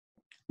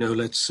Now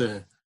let's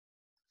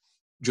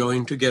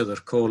join together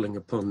calling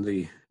upon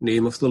the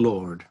name of the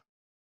Lord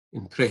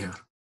in prayer.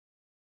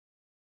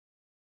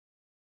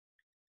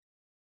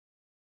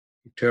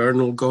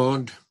 Eternal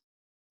God,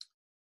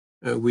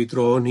 we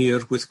draw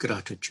near with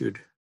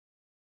gratitude,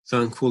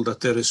 thankful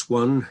that there is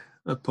one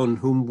upon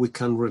whom we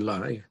can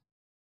rely,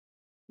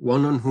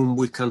 one on whom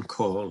we can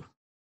call,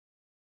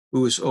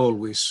 who is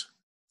always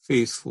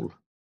faithful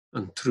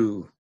and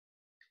true.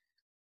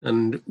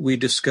 And we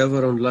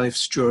discover on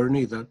life's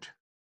journey that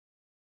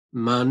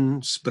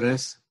man's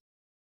breath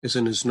is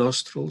in his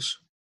nostrils,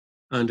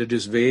 and it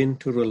is vain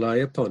to rely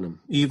upon him,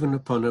 even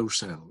upon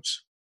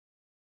ourselves.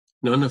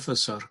 None of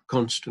us are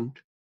constant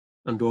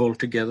and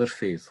altogether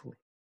faithful.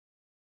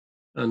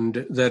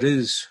 And there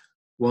is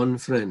one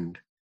friend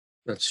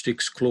that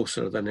sticks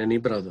closer than any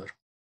brother.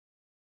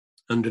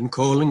 And in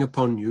calling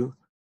upon you,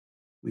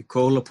 we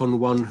call upon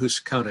one whose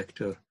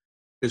character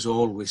is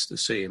always the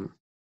same,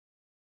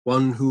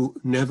 one who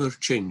never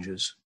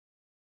changes,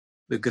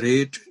 the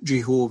great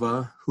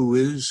Jehovah who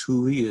is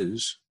who he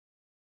is,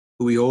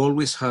 who he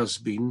always has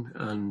been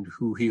and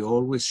who he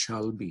always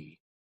shall be.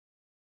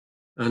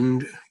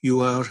 And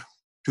you are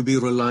to be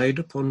relied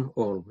upon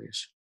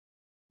always.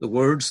 The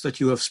words that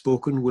you have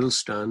spoken will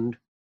stand,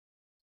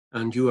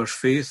 and you are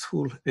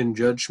faithful in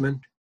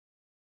judgment,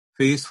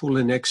 faithful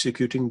in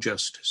executing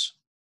justice.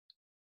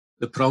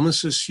 The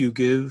promises you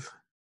give,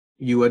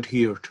 you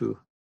adhere to,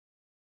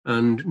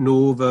 and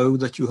no vow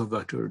that you have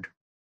uttered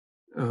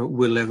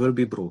will ever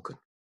be broken.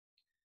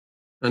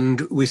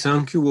 And we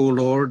thank you, O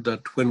Lord,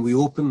 that when we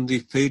open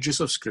the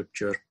pages of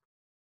Scripture,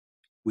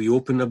 we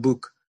open a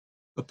book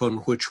upon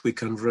which we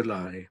can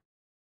rely.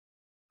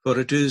 For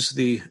it is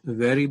the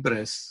very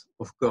breath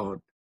of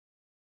God.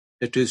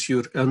 It is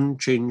your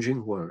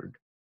unchanging word.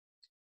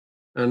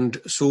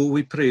 And so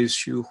we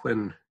praise you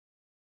when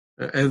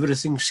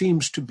everything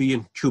seems to be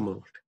in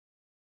tumult,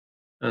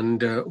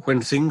 and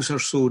when things are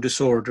so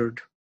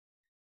disordered,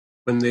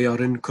 when they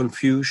are in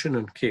confusion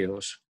and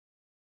chaos,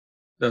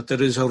 that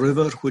there is a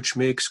river which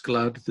makes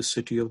glad the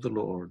city of the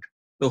Lord,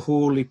 the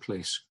holy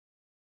place,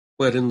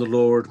 wherein the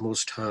Lord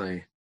Most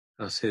High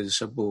hath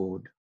his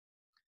abode.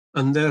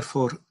 And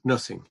therefore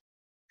nothing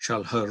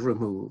shall her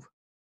remove.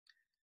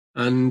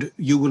 And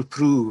you will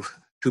prove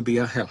to be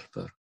a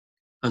helper,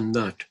 and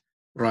that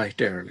right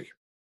early.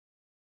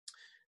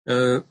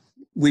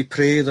 We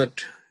pray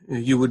that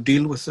you would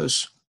deal with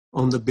us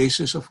on the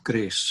basis of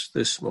grace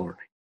this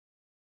morning,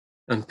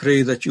 and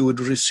pray that you would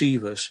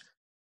receive us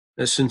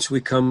since we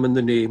come in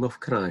the name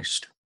of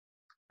Christ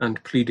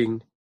and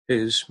pleading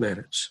his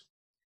merits.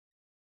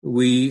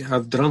 We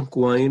have drunk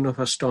wine of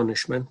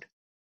astonishment,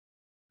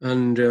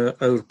 and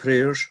our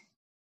prayers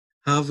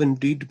have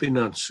indeed been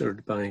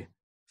answered by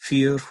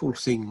fearful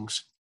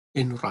things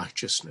in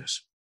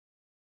righteousness.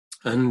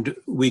 And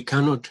we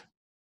cannot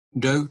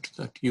doubt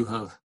that you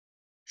have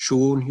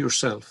shown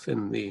yourself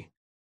in the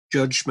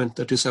judgment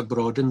that is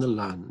abroad in the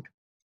land.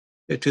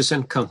 It has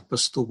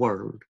encompassed the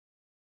world,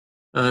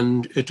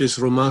 and it is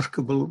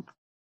remarkable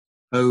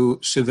how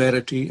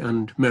severity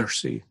and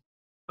mercy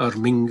are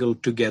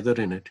mingled together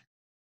in it.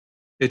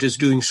 It is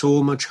doing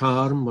so much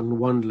harm on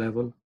one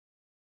level,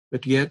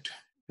 but yet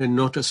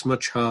not as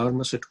much harm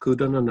as it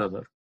could on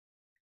another.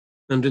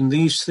 And in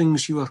these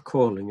things you are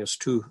calling us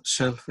to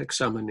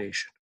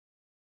self-examination.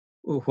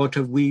 What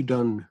have we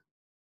done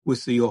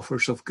with the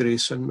offers of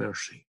grace and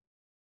mercy?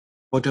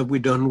 What have we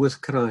done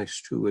with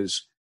Christ, who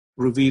is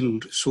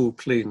revealed so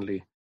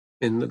plainly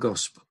in the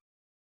gospel,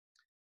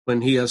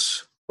 when he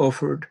has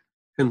offered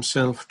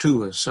himself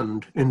to us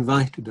and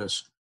invited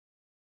us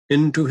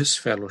into his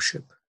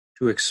fellowship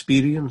to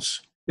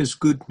experience his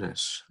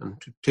goodness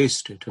and to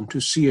taste it and to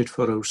see it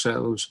for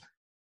ourselves?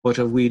 What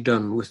have we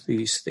done with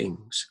these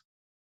things?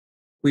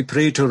 We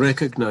pray to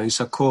recognize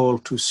a call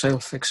to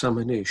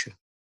self-examination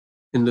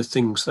in the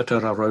things that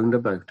are around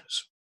about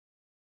us.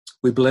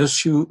 We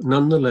bless you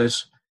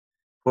nonetheless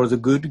for the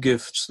good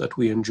gifts that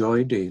we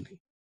enjoy daily.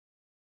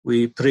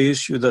 We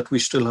praise you that we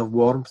still have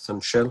warmth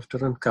and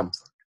shelter and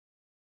comfort.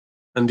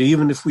 And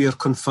even if we are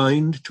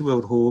confined to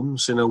our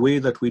homes in a way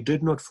that we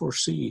did not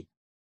foresee,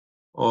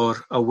 or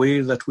a way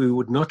that we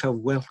would not have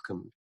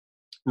welcomed,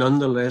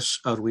 nonetheless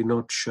are we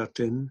not shut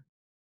in?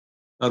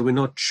 Are we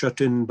not shut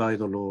in by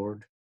the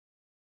Lord?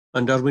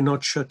 And are we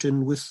not shut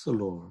in with the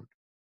Lord?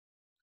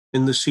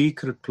 In the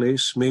secret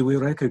place, may we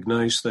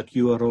recognize that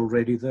you are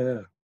already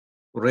there,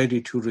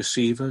 ready to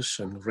receive us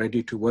and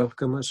ready to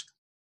welcome us.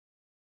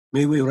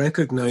 May we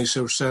recognize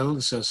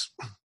ourselves as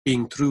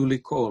being truly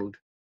called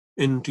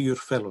into your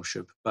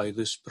fellowship by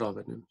this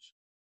providence,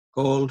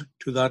 called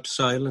to that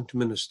silent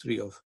ministry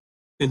of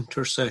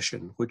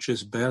intercession, which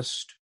is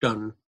best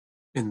done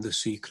in the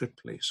secret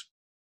place.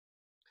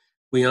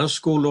 We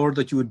ask, O Lord,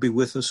 that you would be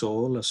with us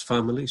all as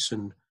families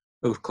in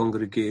our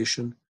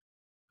congregation,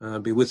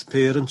 be with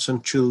parents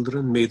and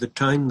children. May the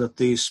time that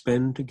they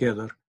spend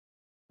together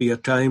be a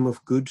time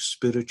of good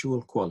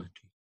spiritual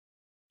quality,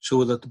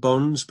 so that the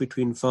bonds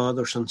between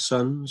fathers and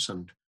sons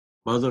and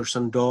mothers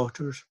and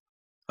daughters,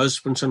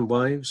 husbands and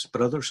wives,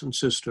 brothers and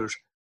sisters,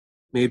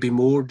 may be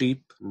more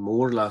deep and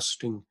more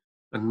lasting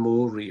and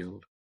more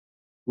real.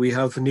 We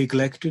have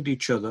neglected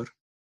each other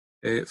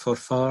for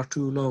far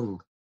too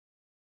long,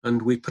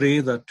 and we pray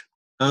that,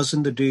 as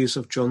in the days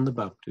of John the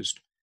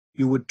Baptist,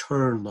 you would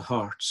turn the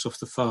hearts of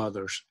the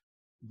fathers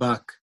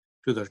back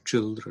to their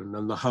children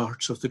and the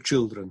hearts of the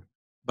children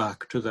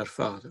back to their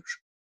fathers.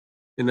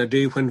 In a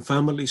day when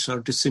families are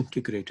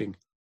disintegrating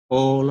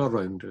all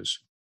around us,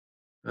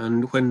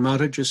 and when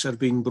marriages are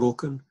being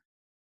broken,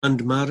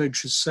 and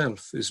marriage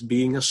itself is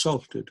being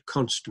assaulted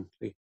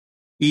constantly,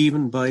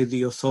 even by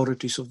the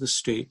authorities of the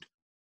state,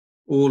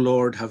 O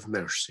Lord, have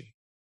mercy,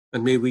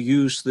 and may we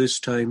use this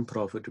time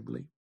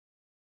profitably.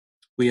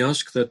 We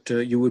ask that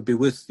you would be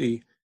with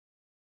the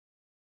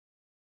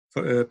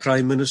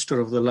Prime Minister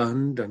of the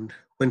land, and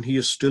when he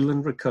is still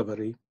in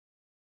recovery,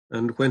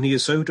 and when he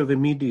is out of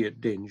immediate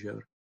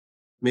danger,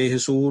 may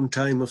his own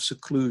time of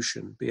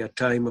seclusion be a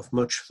time of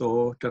much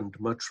thought and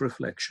much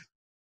reflection.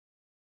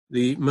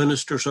 The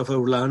ministers of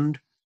our land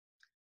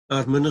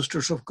are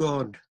ministers of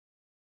God,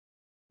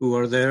 who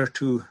are there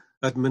to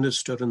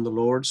administer in the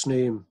Lord's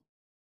name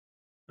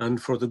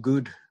and for the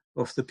good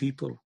of the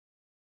people.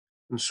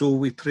 And so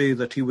we pray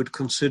that he would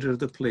consider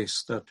the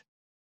place that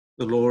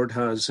the Lord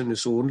has in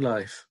his own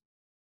life.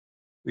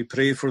 We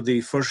pray for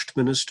the First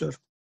Minister,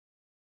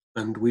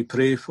 and we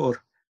pray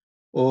for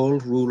all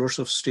rulers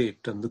of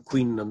state and the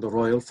Queen and the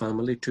royal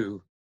family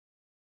too.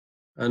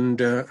 And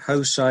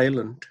how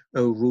silent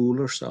our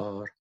rulers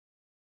are.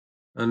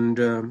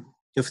 And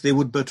if they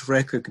would but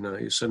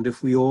recognize, and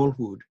if we all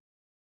would,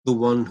 the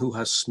one who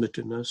has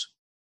smitten us,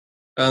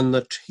 and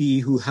that he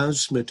who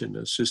has smitten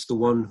us is the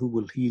one who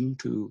will heal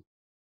too,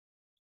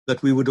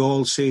 that we would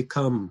all say,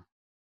 "Come,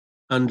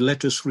 and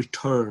let us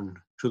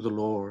return to the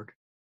Lord,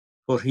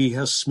 for he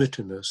has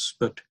smitten us,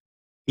 but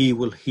he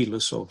will heal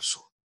us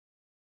also.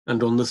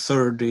 And on the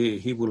third day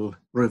he will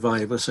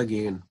revive us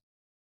again."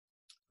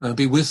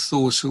 Be with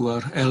those who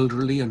are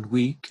elderly and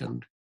weak,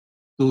 and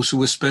those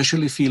who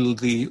especially feel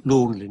the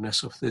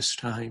loneliness of this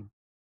time.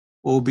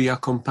 Oh, be a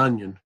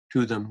companion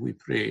to them, we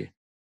pray.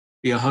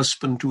 Be a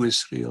husband to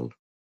Israel,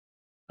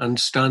 and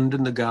stand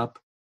in the gap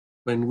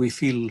when we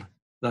feel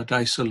that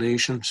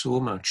isolation so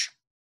much.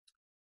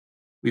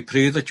 We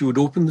pray that you would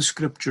open the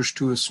scriptures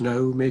to us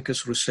now, make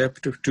us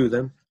receptive to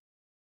them,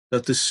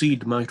 that the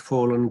seed might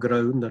fall on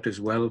ground that is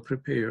well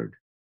prepared.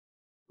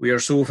 We are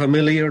so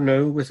familiar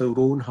now with our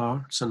own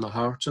hearts and the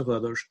hearts of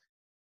others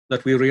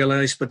that we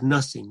realize but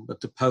nothing but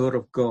the power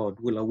of God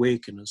will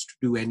awaken us to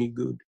do any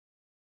good,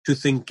 to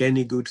think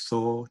any good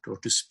thought, or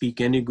to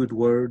speak any good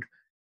word,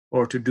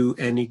 or to do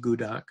any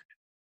good act.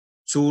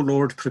 So,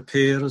 Lord,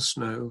 prepare us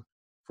now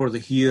for the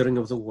hearing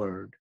of the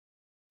word,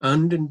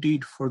 and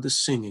indeed for the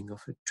singing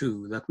of it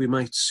too, that we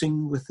might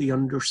sing with the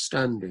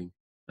understanding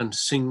and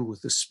sing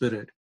with the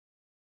Spirit,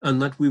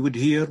 and that we would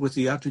hear with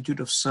the attitude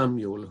of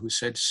Samuel, who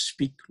said,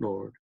 "Speak,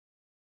 Lord,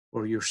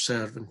 for your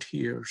servant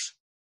hears."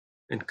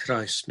 In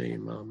Christ's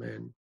name,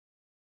 amen.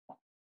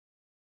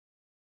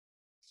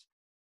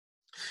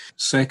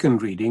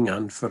 Second reading,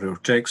 and for our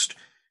text,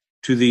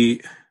 to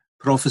the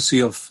prophecy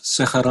of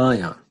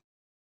Zechariah.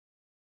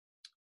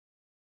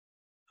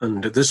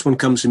 And this one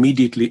comes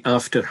immediately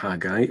after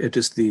Haggai. It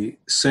is the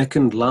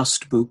second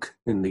last book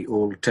in the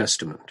Old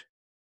Testament.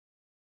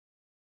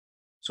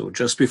 So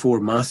just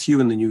before Matthew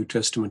in the New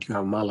Testament, you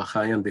have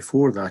Malachi, and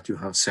before that you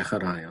have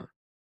Zechariah.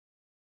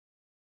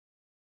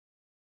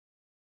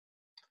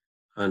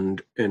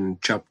 And in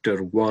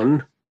chapter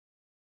 1,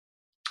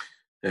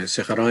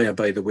 Zechariah,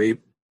 by the way,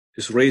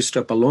 is raised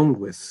up along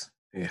with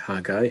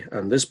Haggai,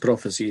 and this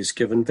prophecy is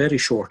given very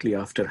shortly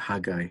after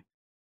Haggai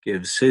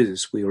gives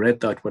his. We read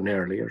that one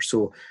earlier.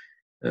 So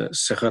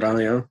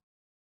Zechariah,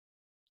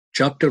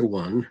 chapter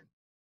 1,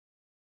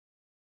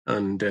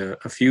 and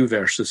a few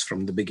verses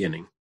from the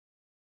beginning.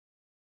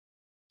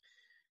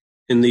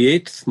 In the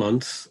 8th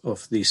month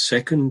of the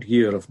 2nd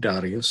year of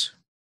Darius,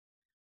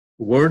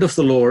 the word of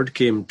the Lord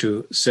came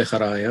to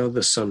Zechariah,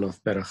 the son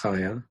of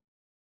Berechiah,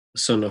 the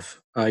son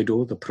of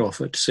Iddo, the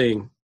prophet,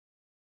 saying,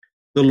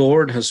 "The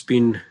Lord has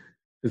been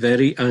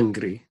very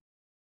angry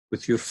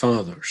with your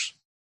fathers.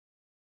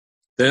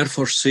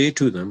 Therefore say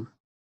to them,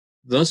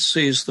 Thus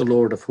says the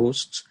Lord of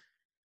hosts,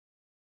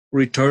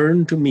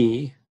 Return to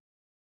me,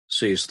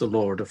 says the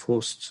Lord of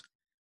hosts,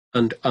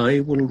 and I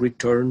will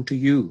return to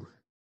you,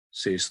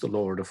 says the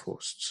Lord of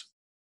hosts.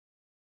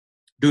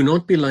 Do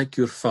not be like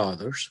your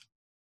fathers,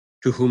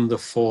 to whom the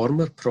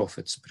former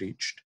prophets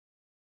preached,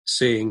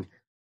 saying,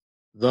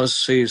 Thus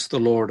says the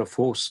Lord of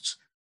hosts,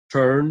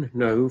 Turn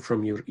now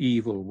from your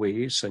evil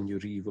ways and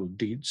your evil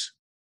deeds.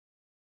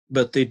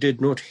 But they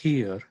did not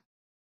hear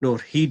nor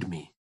heed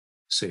me,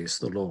 says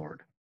the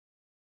Lord.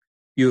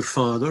 Your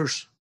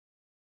fathers,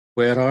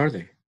 where are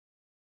they?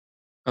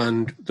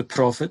 And the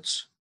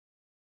prophets,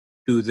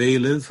 do they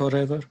live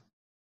forever?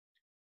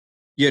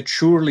 Yet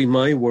surely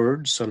my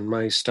words and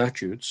my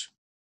statutes,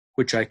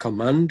 which I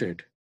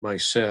commanded my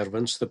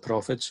servants, the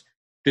prophets,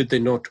 did they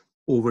not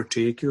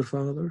overtake your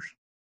fathers?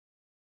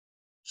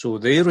 So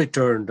they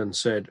returned and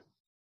said,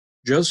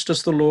 Just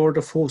as the Lord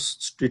of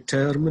hosts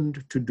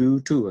determined to do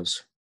to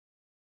us,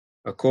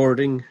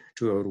 according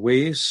to our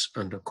ways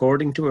and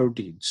according to our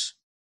deeds,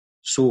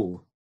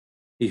 so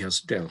he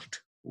has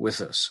dealt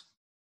with us.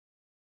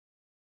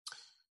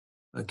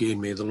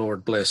 Again, may the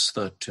Lord bless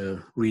that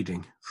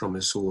reading from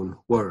his own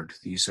word.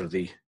 These are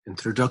the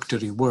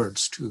introductory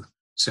words to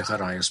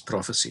Zechariah's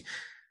prophecy.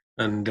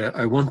 And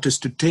I want us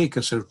to take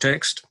as our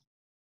text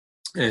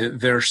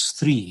verse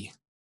 3.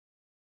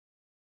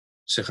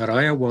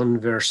 Zechariah 1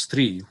 verse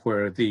 3,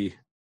 where the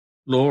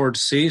Lord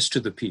says to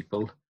the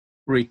people,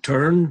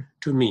 "Return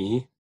to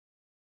me,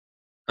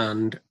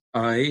 and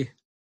I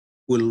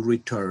will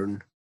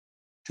return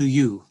to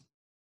you."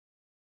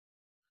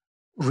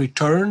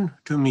 Return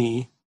to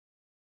me,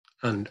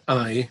 and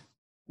I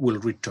will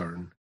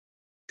return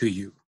to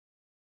you.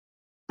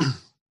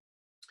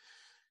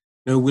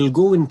 Now we'll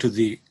go into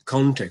the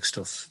context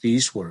of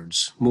these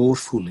words more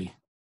fully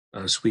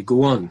as we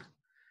go on.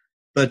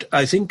 But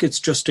I think it's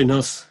just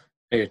enough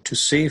to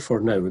say for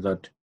now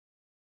that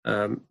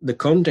the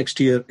context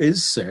here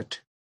is set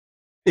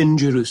in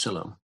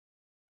Jerusalem,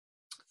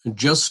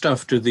 just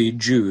after the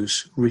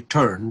Jews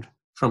returned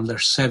from their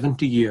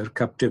 70-year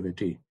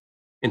captivity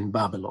in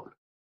Babylon.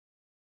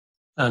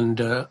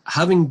 And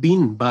having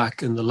been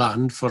back in the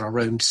land for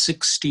around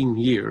 16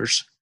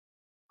 years,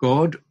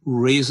 God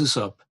raises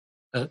up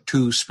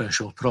two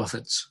special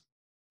prophets.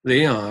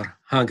 They are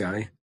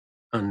Haggai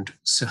and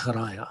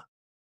Zechariah.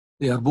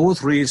 They are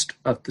both raised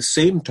at the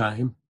same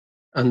time,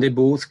 and they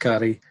both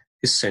carry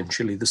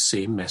essentially the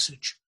same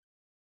message.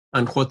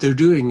 And what they're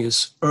doing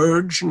is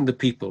urging the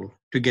people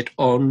to get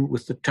on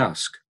with the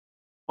task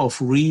of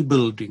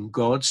rebuilding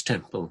God's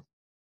temple,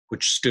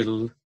 which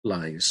still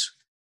lies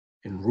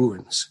in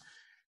ruins.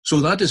 So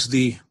that is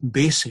the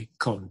basic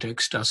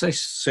context. As I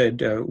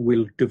said,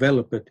 we'll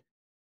develop it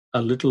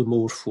a little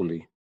more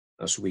fully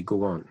as we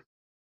go on.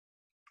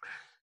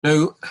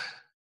 Now,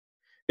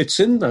 it's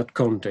in that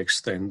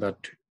context then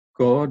that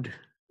God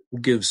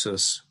gives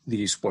us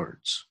these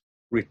words,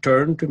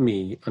 "Return to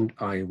me and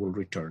I will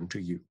return to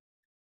you."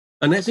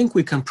 And I think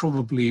we can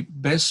probably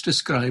best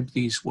describe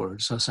these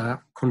words as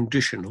a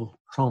conditional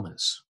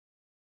promise.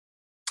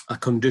 A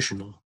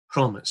conditional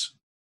promise.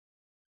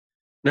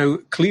 Now,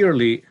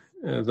 clearly,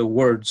 the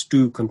words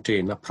do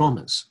contain a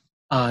promise.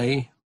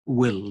 I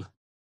will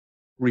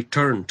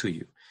return to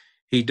you.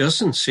 He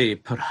doesn't say,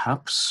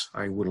 perhaps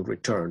I will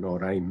return,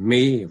 or I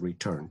may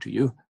return to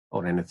you,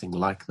 or anything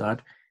like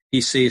that.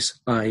 He says,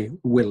 I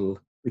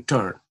will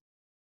return.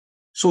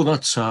 So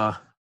that's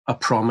a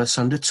promise,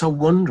 and it's a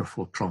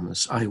wonderful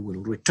promise. I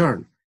will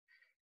return.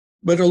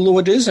 But although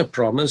it is a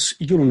promise,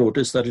 you'll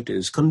notice that it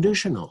is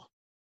conditional.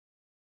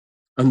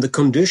 And the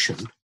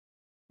condition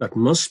that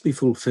must be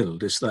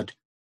fulfilled is that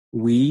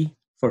we,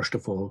 first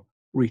of all,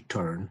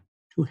 return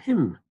to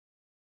him.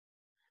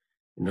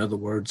 In other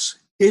words,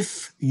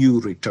 if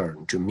you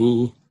return to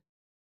me,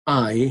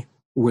 I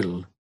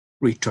will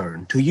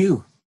return to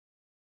you.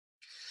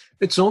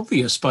 It's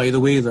obvious, by the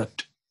way,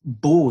 that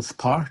both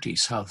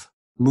parties have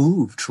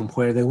moved from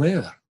where they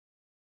were.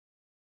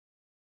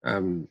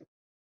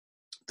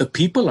 The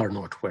people are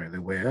not where they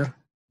were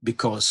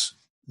because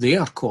they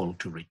are called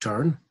to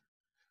return,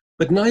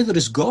 but neither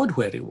is God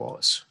where he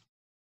was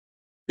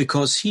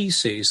because he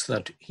says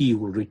that he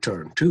will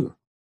return too.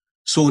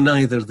 So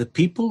neither the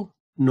people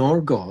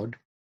nor God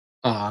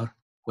are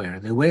where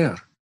they were.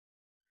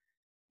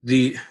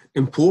 The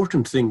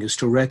important thing is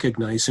to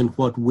recognize in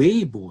what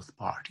way both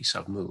parties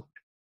have moved.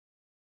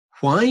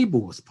 Why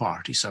both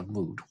parties have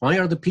moved. Why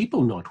are the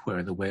people not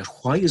where they were?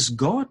 Why is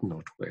God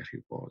not where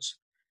he was?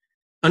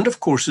 And of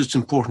course, it's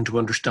important to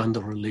understand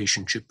the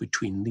relationship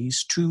between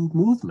these two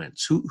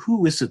movements.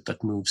 Who is it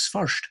that moves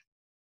first?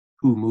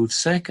 Who moves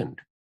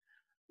second?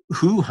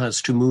 Who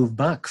has to move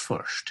back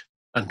first?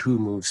 And who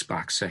moves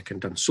back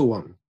second? And so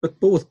on. But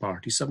both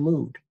parties have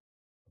moved.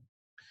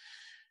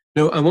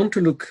 Now, I want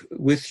to look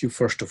with you,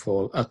 first of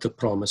all, at the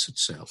promise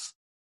itself.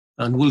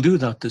 And we'll do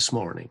that this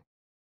morning.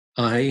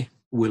 I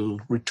will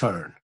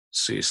return,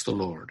 says the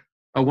Lord.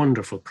 A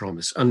wonderful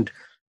promise. And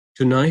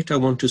tonight I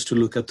want us to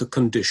look at the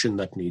condition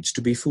that needs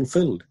to be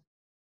fulfilled.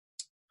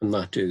 And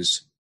that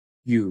is,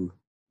 you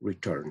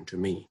return to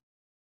me.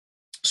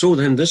 So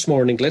then this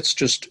morning, let's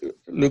just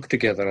look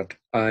together at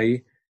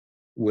I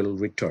will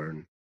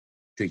return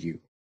to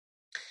you.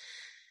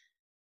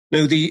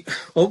 Now, the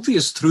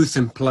obvious truth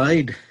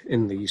implied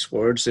in these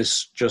words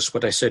is just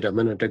what I said a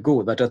minute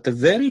ago, that at the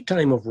very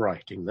time of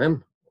writing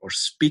them, or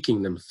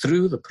speaking them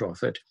through the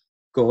prophet,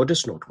 God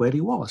is not where he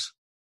was.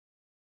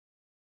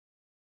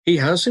 He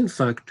has, in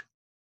fact,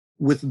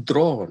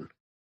 withdrawn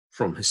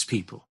from his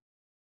people.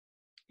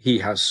 He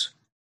has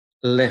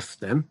left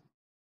them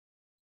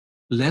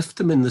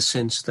in the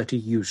sense that he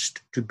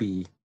used to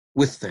be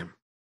with them.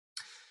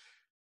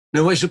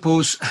 Now, I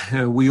suppose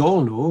we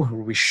all know,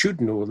 or we should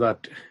know,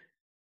 that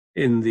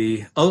in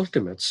the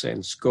ultimate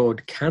sense,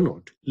 God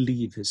cannot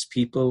leave his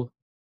people.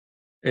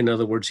 In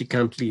other words, he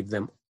can't leave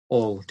them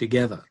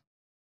altogether.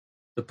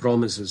 The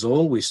promise is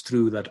always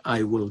true that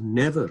I will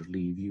never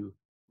leave you,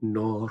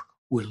 nor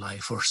will I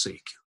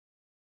forsake you.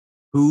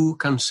 Who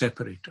can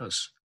separate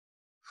us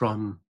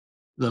from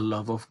the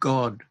love of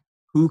God?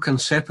 Who can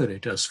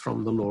separate us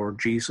from the Lord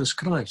Jesus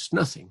Christ?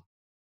 Nothing.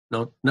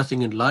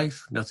 Nothing in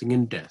life, nothing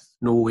in death.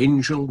 No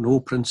angel,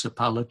 no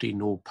principality,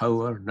 no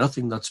power,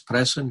 nothing that's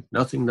present,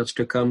 nothing that's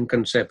to come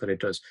can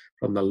separate us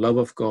from the love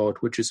of God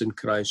which is in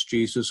Christ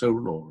Jesus our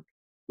Lord.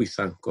 We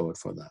thank God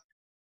for that.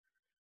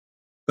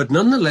 But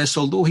nonetheless,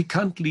 although he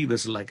can't leave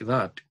us like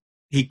that,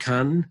 he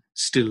can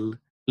still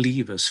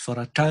leave us for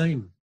a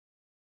time.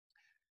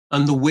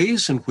 And the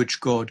ways in which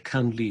God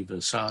can leave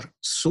us are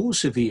so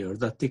severe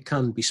that they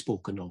can be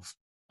spoken of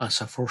as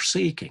a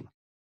forsaking.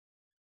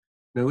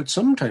 Now, it's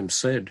sometimes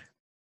said,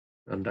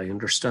 and I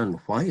understand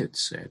why it's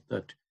said,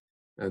 that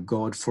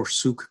God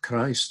forsook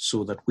Christ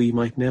so that we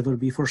might never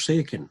be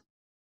forsaken.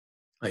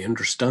 I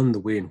understand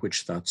the way in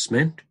which that's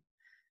meant.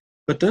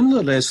 But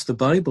nonetheless, the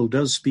Bible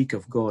does speak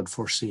of God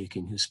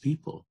forsaking his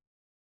people.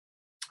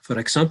 For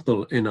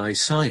example, in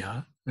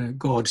Isaiah,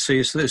 God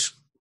says this,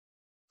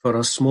 "For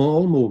a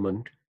small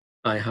moment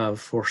I have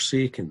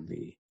forsaken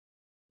thee,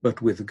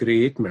 but with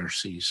great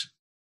mercies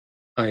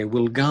I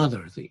will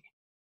gather thee."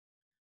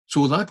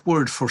 So that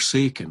word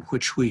forsaken,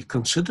 which we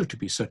consider to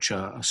be such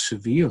a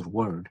severe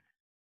word,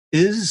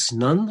 is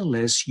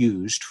nonetheless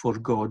used for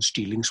God's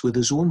dealings with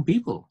his own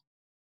people.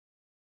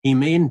 He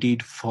may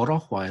indeed for a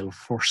while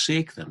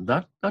forsake them.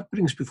 That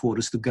brings before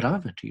us the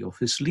gravity of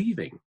his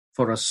leaving.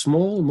 For a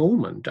small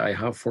moment I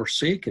have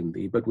forsaken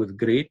thee, but with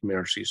great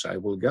mercies I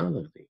will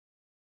gather thee.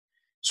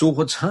 So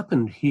what's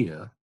happened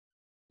here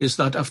is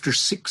that after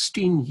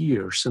 16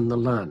 years in the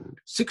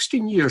land,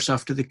 16 years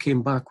after they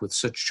came back with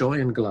such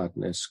joy and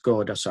gladness,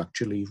 God has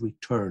actually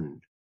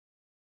returned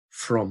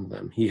from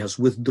them. He has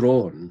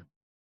withdrawn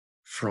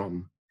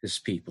from his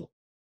people.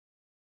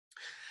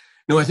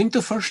 Now, I think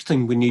the first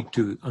thing we need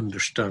to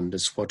understand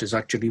is what is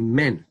actually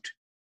meant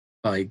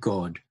by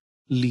God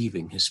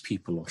leaving his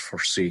people or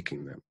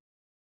forsaking them.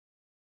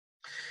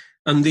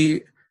 And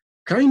the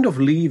kind of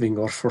leaving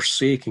or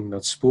forsaking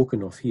that's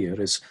spoken of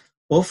here is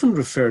often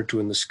referred to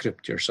in the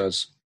scriptures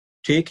as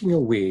taking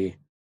away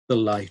the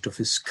light of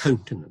his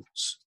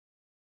countenance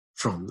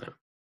from them.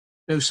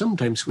 Now,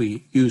 sometimes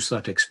we use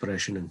that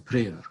expression in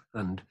prayer,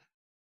 and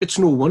it's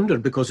no wonder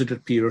because it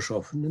appears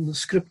often in the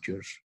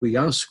scriptures. We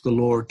ask the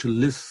Lord to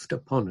lift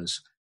upon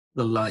us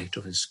the light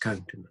of his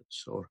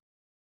countenance, or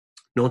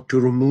not to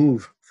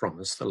remove from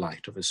us the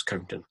light of his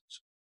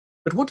countenance.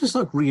 But what does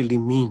that really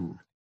mean?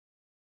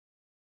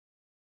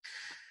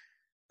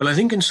 Well, I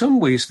think in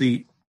some ways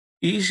the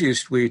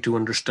easiest way to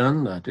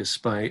understand that is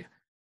by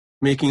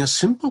making a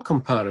simple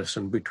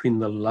comparison between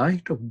the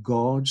light of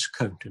God's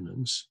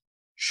countenance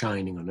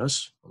shining on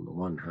us, on the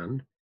one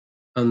hand,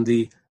 and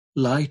the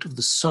light of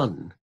the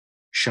sun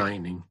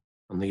shining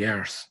on the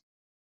earth.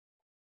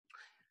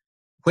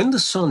 When the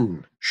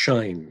sun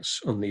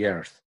shines on the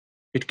earth,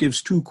 it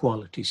gives two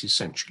qualities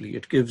essentially.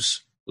 It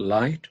gives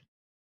light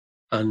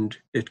and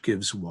it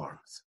gives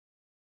warmth.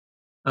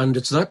 And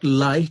it's that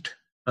light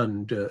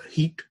and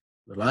heat,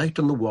 the light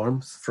and the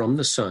warmth from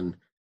the sun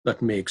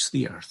that makes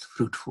the earth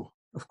fruitful,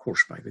 of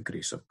course, by the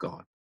grace of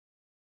God.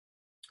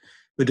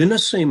 But in the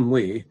same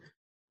way,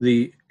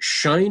 the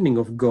shining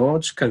of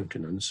God's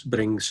countenance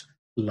brings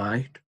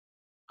light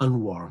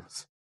and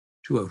warmth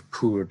to our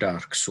poor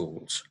dark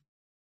souls.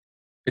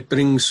 It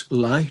brings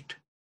light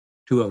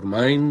to our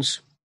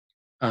minds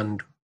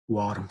and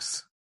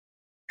warmth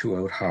to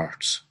our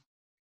hearts.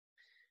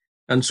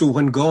 And so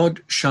when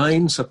God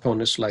shines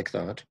upon us like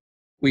that,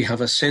 we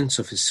have a sense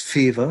of his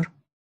favor.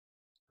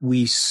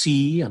 We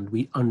see and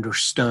we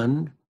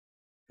understand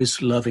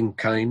his loving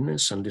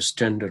kindness and his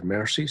tender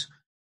mercies.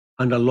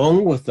 And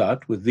along with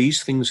that, with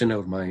these things in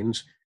our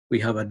minds,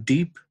 we have a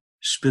deep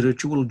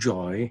spiritual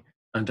joy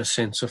and a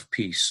sense of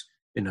peace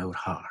in our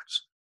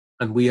hearts.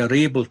 And we are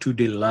able to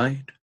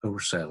delight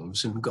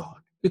ourselves in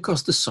God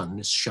because the sun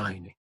is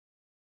shining.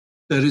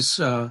 There is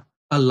a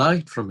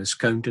light from his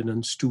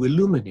countenance to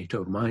illuminate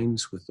our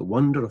minds with the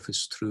wonder of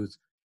his truth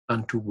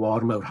and to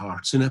warm our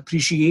hearts in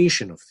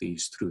appreciation of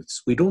these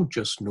truths. We don't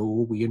just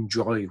know, we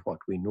enjoy what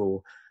we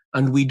know,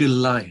 and we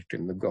delight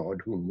in the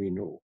God whom we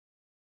know.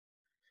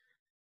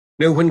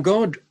 Now, when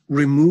God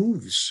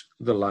removes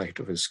the light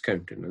of his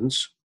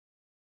countenance,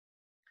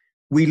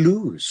 we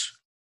lose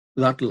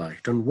that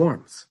light and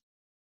warmth.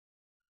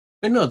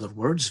 In other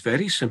words,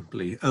 very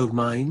simply, our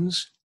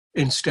minds,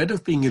 instead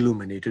of being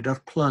illuminated,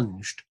 are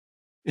plunged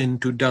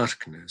into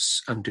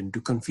darkness and into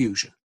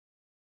confusion.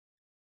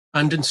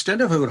 And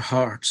instead of our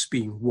hearts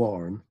being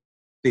warm,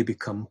 they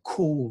become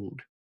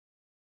cold.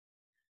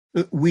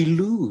 We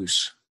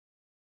lose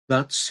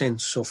that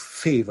sense of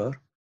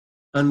favor,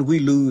 and we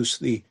lose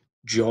the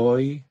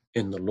joy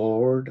in the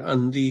Lord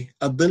and the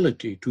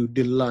ability to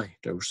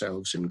delight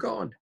ourselves in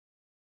God.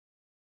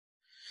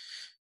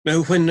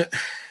 Now, when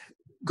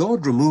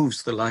God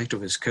removes the light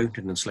of his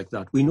countenance like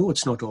that, we know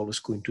it's not always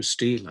going to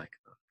stay like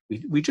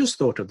that. We just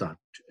thought of that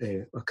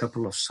a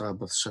couple of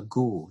Sabbaths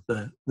ago.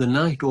 The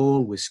night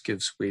always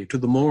gives way to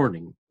the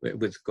morning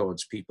with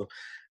God's people.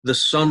 The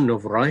Son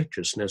of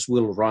Righteousness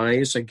will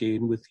rise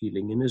again with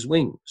healing in his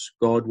wings.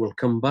 God will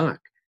come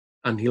back,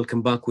 and he'll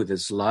come back with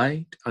his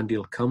light, and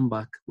he'll come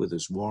back with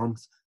his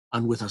warmth,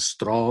 and with a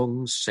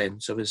strong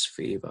sense of his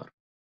favour.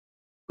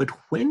 But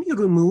when he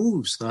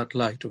removes that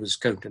light of his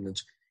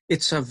countenance,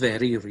 it's a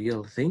very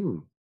real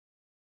thing.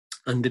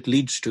 And it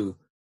leads to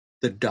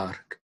the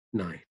dark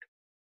night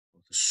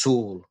of the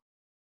soul.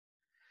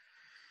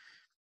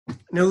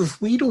 Now,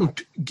 if we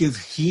don't give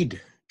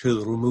heed to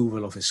the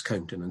removal of his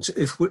countenance,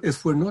 if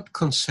we're not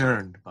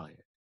concerned by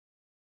it,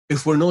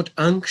 if we're not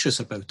anxious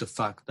about the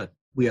fact that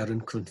we are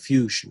in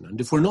confusion, and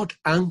if we're not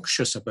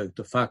anxious about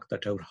the fact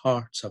that our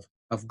hearts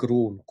have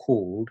grown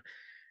cold,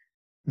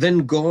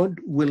 then God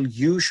will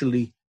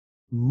usually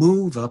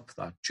move up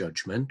that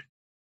judgment,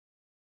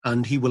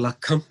 and he will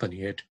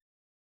accompany it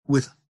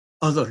with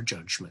other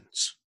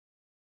judgments.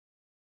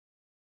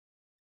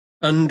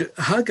 And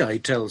Haggai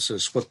tells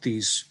us what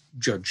these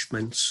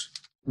judgments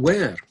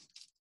were,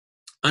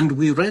 and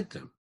we read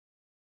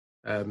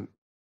them.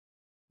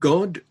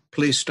 God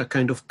placed a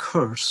kind of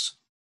curse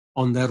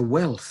on their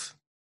wealth,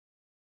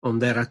 on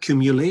their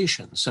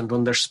accumulations, and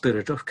on their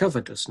spirit of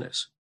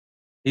covetousness.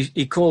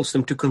 He calls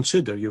them to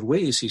consider your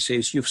ways. He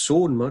says, you've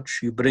sown much,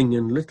 you bring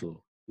in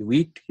little. You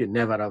eat, you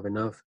never have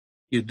enough.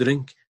 You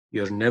drink,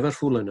 you're never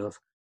full enough.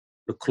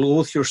 You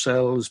clothe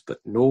yourselves, but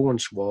no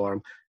one's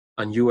warm.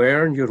 And you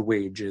earn your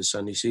wages,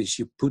 and he says,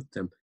 you put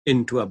them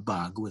into a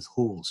bag with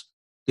holes.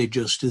 They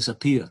just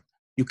disappear.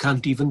 You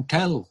can't even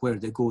tell where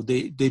they go.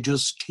 They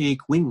just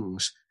take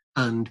wings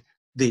and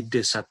they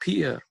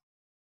disappear.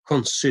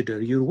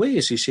 Consider your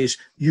ways. He says,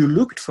 you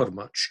looked for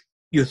much.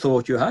 You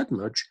thought you had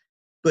much.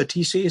 But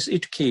he says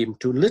it came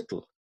to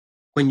little.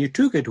 When you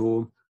took it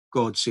home,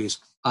 God says,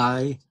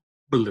 I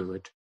blew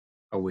it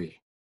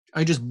away.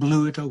 I just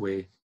blew it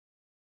away.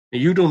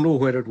 You don't know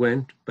where it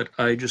went, but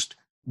I just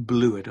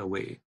blew it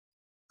away.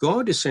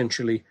 God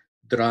essentially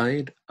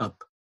dried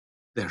up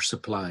their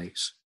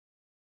supplies.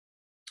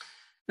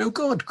 Now,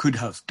 God could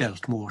have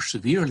dealt more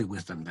severely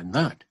with them than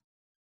that.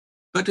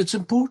 But it's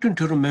important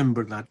to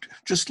remember that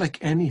just like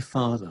any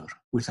father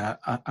with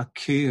a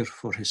care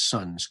for his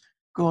sons,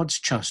 God's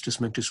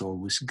chastisement is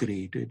always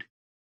graded.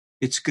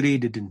 It's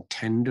graded in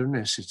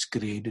tenderness. It's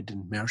graded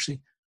in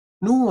mercy.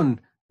 No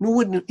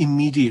one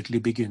immediately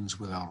begins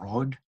with a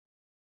rod.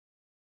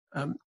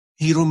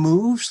 He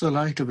removes the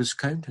light of his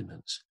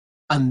countenance,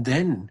 and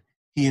then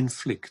he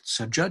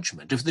inflicts a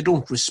judgment. If they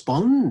don't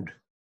respond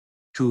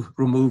to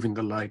removing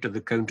the light of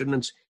the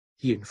countenance,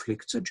 he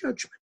inflicts a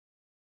judgment.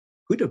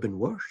 Could have been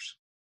worse.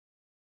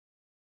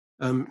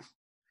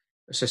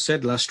 As I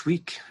said last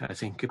week, I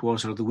think it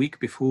was, or the week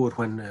before,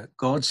 when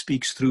God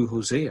speaks through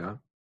Hosea,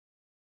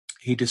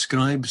 he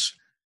describes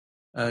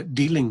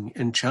dealing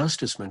in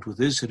chastisement with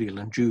Israel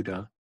and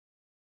Judah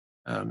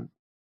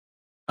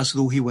as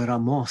though he were a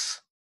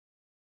moth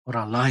or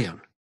a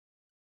lion.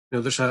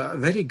 Now, there's a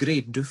very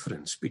great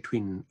difference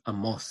between a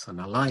moth and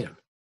a lion.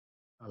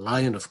 A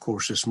lion, of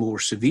course, is more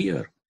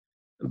severe,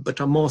 but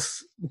a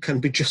moth can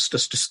be just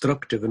as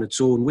destructive in its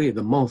own way.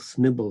 The moth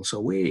nibbles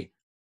away,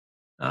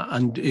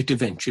 and it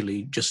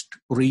eventually just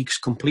wreaks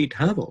complete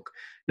havoc.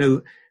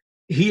 Now,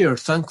 here,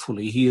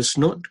 thankfully, he is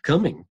not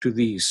coming to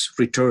these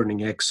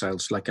returning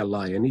exiles like a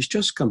lion. He's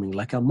just coming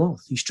like a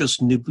moth. He's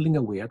just nibbling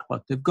away at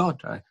what they've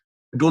got. I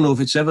don't know if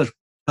it's ever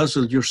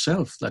puzzled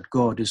yourself that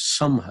God is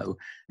somehow,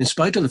 in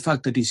spite of the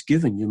fact that he's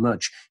given you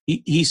much,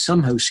 he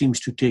somehow seems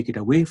to take it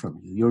away from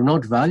you. You're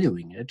not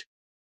valuing it.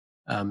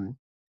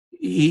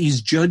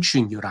 He's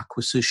judging your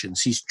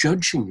acquisitions. He's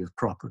judging your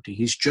property.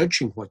 He's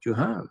judging what you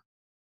have.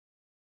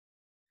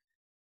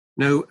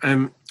 Now,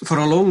 for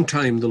a long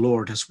time, the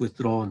Lord has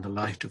withdrawn the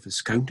light of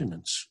his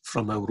countenance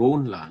from our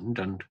own land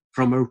and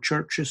from our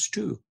churches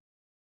too.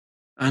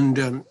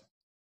 And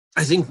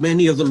I think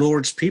many of the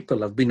Lord's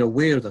people have been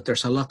aware that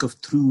there's a lack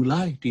of true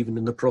light, even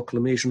in the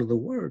proclamation of the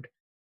word.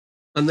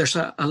 And there's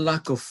a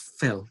lack of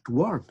felt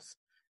warmth.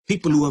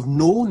 People who have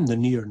known the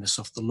nearness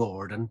of the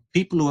Lord and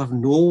people who have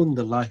known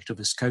the light of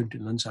his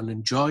countenance and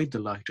enjoyed the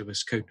light of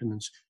his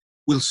countenance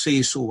will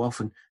say so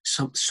often,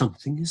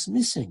 something is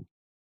missing.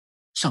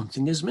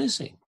 Something is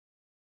missing.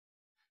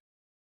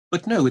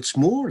 But no, it's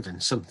more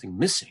than something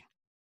missing.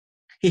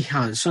 He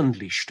has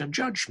unleashed a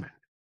judgment.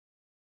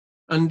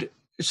 And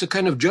it's a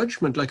kind of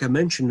judgment, like I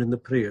mentioned in the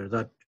prayer,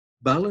 that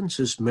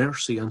balances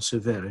mercy and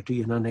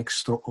severity in an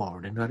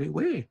extraordinary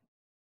way.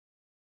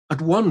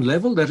 At one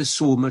level, there is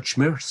so much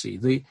mercy.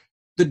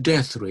 The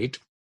death rate,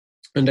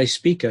 and I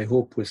speak, I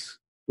hope,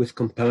 with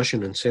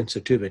compassion and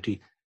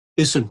sensitivity,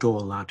 isn't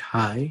all that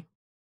high.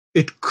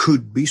 It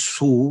could be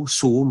so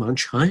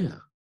much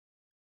higher.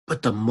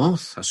 But the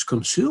moth has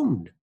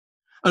consumed,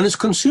 and it's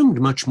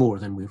consumed much more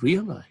than we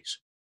realize.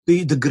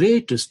 The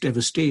greatest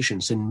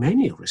devastations in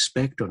many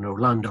respects on our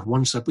land are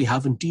ones that we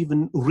haven't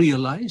even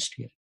realized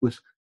yet, with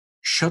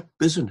shut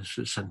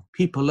businesses and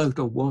people out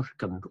of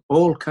work and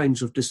all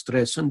kinds of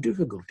distress and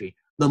difficulty.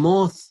 The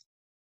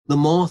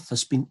moth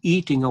has been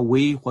eating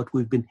away what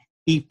we've been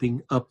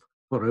heaping up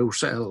for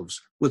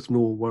ourselves with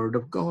no word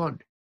of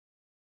God.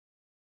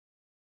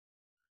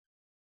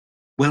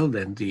 Well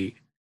then, the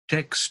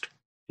text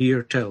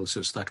here tells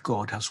us that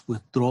God has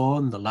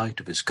withdrawn the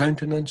light of his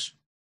countenance,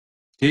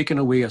 taken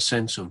away a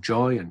sense of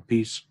joy and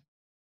peace,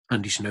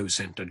 and he's now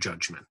sent a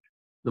judgment.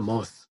 The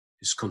moth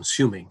is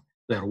consuming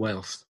their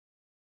wealth.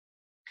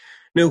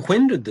 Now,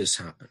 when did this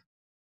happen?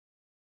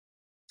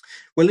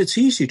 Well, it's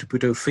easy to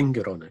put our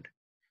finger on it.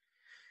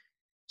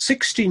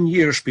 16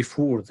 years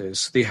before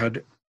this, they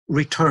had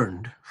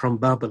returned from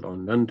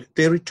Babylon, and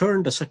they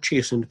returned as a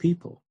chastened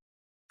people.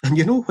 And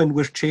you know, when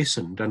we're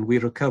chastened and we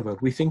recover,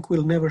 we think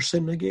we'll never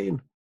sin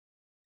again.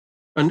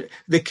 And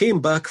they came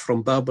back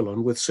from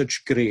Babylon with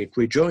such great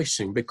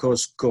rejoicing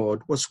because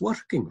God was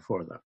working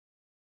for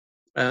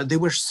them. They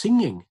were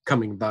singing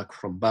coming back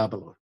from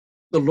Babylon.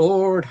 The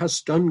Lord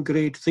has done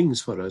great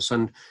things for us.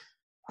 And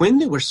when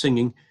they were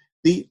singing,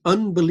 the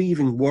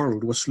unbelieving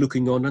world was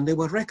looking on and they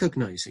were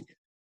recognizing it.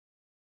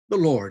 The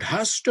Lord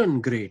has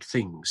done great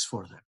things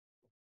for them.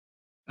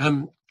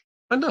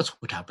 And that's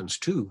what happens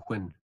too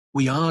when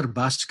we are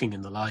basking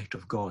in the light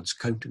of God's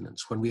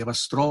countenance, when we have a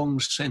strong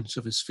sense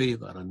of his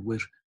favor and we're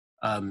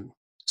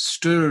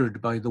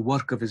stirred by the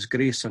work of his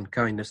grace and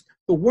kindness.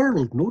 The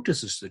world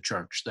notices the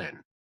church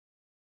then.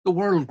 The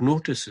world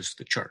notices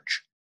the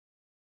church.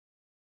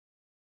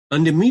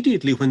 And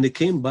immediately when they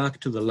came back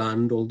to the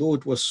land, although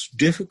it was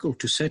difficult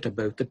to set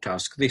about the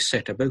task, they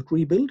set about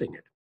rebuilding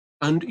it.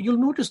 And you'll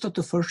notice that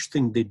the first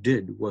thing they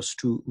did was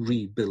to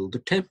rebuild the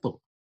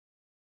temple.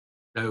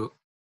 Now,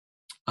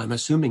 I'm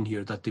assuming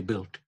here that they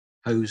built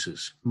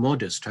houses,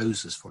 modest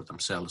houses for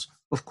themselves.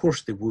 Of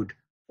course they would.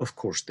 Of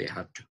course they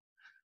had to.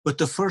 But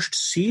the first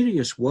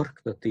serious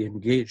work that they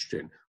engaged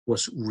in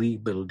was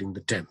rebuilding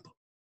the temple.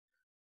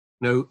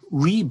 Now,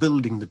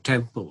 rebuilding the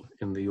temple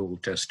in the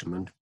Old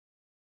Testament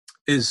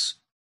is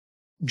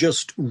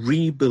just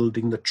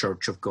rebuilding the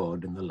church of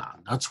God in the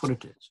land. That's what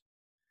it is.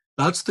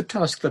 That's the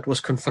task that was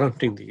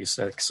confronting these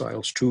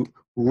exiles, to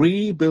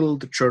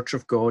rebuild the church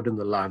of God in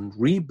the land,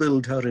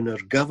 rebuild her in her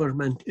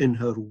government, in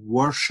her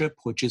worship,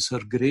 which is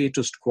her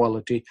greatest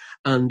quality,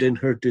 and in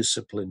her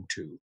discipline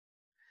too.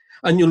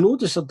 And you'll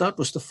notice that that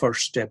was the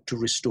first step to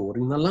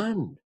restoring the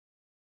land.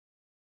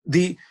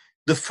 The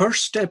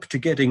first step to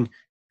getting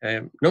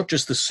not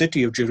just the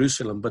city of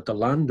Jerusalem, but the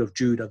land of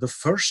Judah, the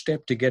first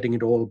step to getting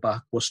it all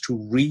back was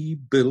to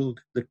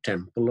rebuild the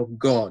temple of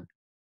God.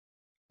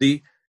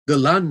 The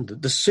land,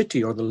 the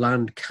city or the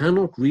land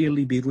cannot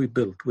really be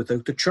rebuilt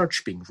without the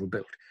church being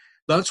rebuilt.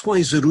 That's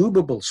why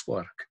Zerubbabel's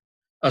work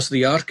as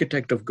the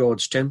architect of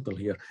God's temple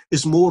here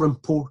is more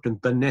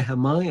important than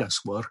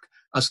Nehemiah's work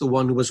as the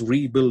one who was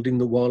rebuilding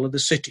the wall of the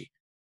city.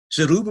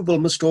 Zerubbabel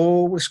must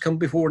always come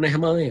before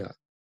Nehemiah.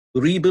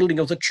 The rebuilding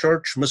of the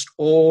church must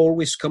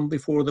always come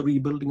before the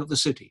rebuilding of the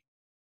city.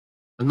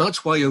 And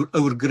that's why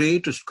our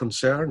greatest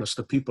concern as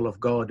the people of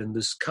God in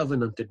this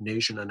covenanted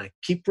nation, and I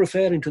keep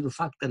referring to the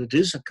fact that it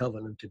is a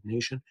covenanted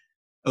nation,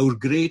 our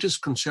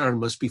greatest concern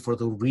must be for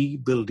the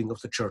rebuilding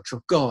of the church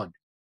of God.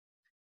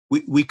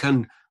 We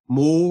can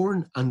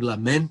mourn and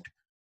lament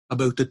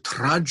about the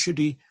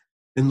tragedy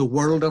in the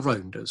world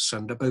around us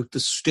and about the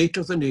state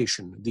of the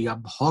nation, the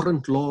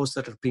abhorrent laws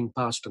that are being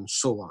passed and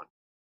so on.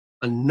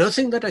 And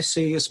nothing that I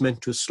say is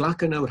meant to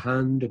slacken our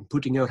hand and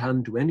putting our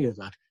hand to any of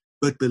that.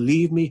 But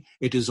believe me,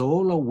 it is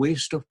all a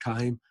waste of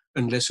time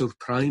unless our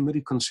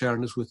primary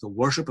concern is with the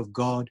worship of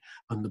God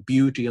and the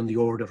beauty and the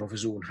order of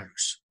his own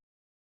house.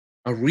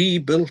 A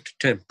rebuilt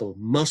temple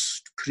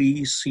must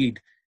precede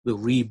the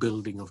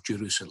rebuilding of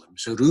Jerusalem.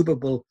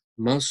 Zerubbabel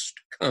must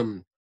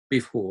come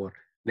before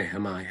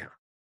Nehemiah.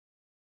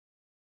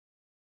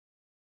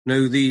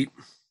 Now, the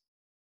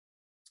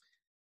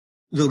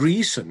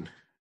reason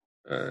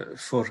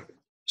for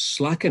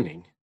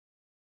slackening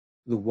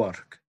the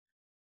work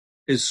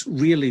is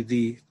really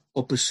the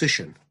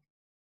opposition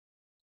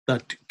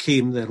that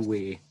came their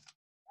way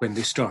when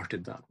they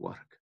started that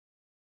work.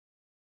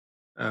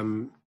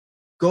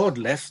 God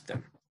left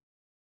them,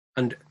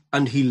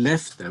 and he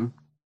left them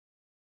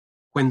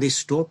when they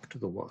stopped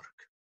the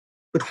work.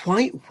 But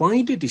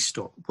why did he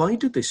stop? Why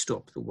did they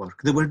stop the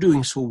work? They were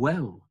doing so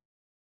well.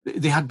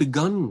 They had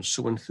begun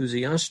so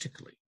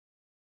enthusiastically.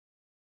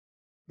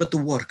 But the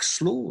work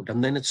slowed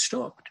and then it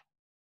stopped.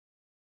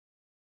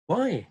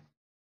 Why?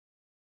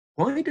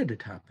 Why did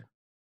it happen?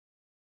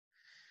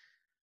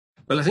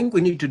 Well, I think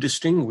we need to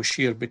distinguish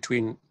here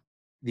between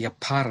the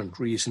apparent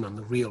reason and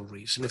the real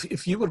reason.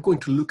 If you were going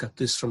to look at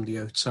this from the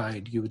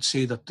outside, you would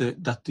say that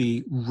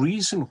the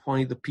reason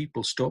why the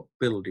people stopped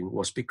building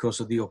was because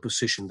of the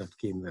opposition that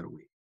came their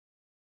way.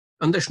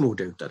 And there's no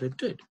doubt that it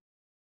did.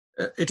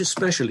 It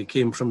especially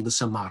came from the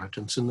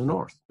Samaritans in the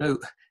north. Now,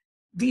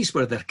 these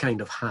were their kind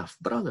of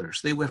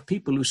half-brothers. They were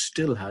people who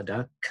still had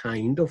a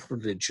kind of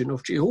religion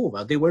of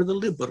Jehovah. They were the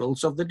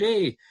liberals of the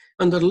day.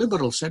 And the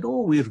liberals said,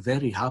 oh, we're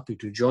very happy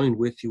to join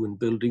with you in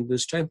building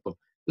this temple.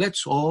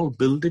 Let's all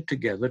build it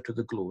together to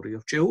the glory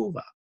of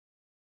Jehovah.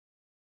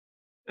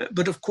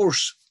 But of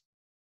course,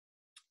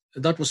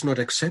 that was not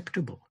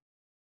acceptable.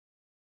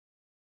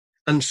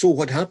 And so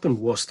what happened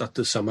was that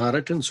the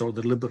Samaritans or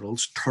the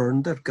liberals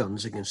turned their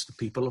guns against the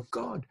people of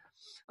God.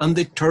 And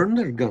they turned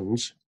their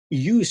guns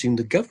using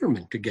the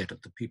government to get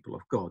at the people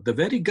of God. The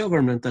very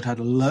government that had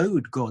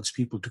allowed God's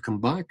people to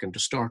come back and to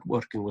start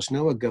working was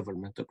now a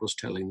government that was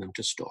telling them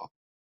to stop.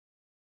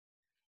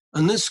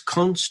 And this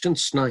constant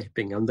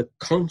sniping and the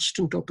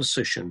constant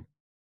opposition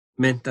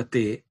meant that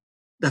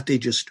they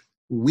just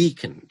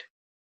weakened.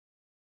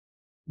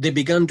 They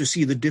began to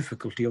see the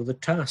difficulty of the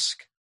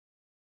task.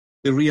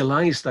 They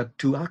realized that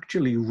to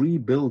actually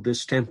rebuild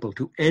this temple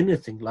to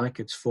anything like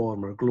its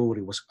former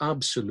glory was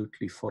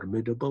absolutely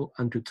formidable,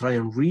 and to try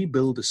and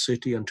rebuild a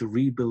city and to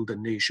rebuild a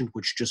nation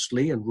which just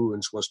lay in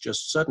ruins was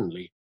just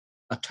suddenly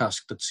a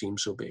task that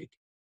seemed so big.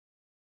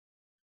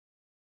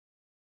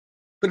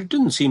 But it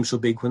didn't seem so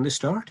big when they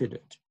started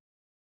it.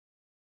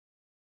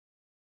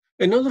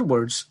 In other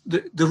words,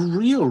 the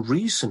real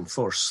reason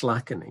for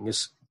slackening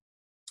is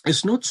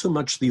not so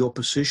much the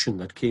opposition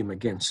that came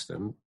against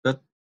them,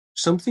 but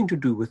something to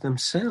do with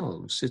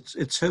themselves.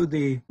 It's how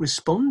they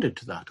responded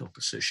to that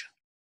opposition.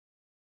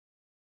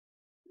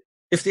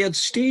 If they had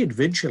stayed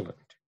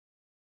vigilant,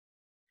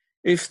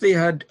 if they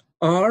had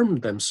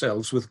armed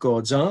themselves with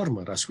God's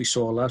armor, as we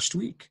saw last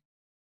week,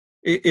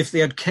 if they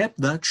had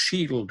kept that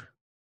shield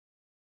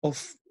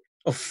of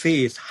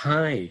faith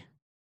high,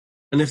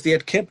 and if they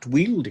had kept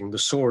wielding the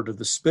sword of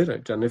the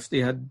Spirit, and if they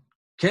had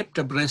kept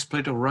a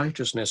breastplate of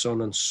righteousness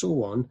on and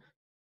so on,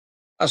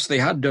 as they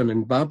had done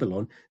in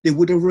Babylon, they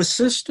would have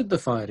resisted the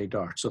fiery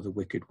darts of the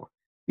wicked one.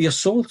 The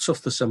assaults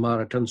of the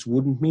Samaritans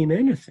wouldn't mean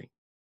anything.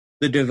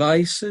 The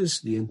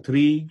devices, the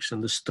intrigues,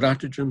 and the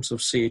stratagems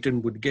of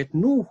Satan would get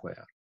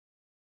nowhere.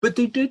 But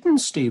they didn't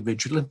stay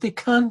vigilant. They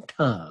can't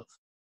have.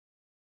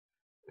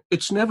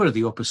 It's never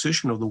the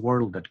opposition of the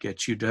world that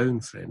gets you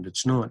down, friend.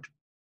 It's not.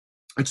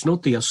 It's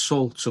not the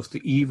assaults of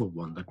the evil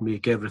one that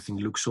make everything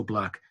look so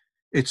black.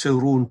 It's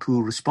our own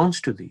poor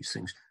response to these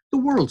things. The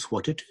world's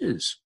what it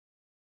is.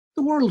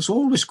 The world's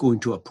always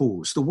going to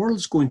oppose. The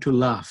world's going to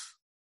laugh.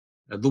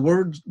 The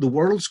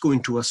world's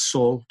going to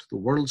assault. The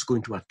world's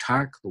going to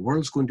attack. The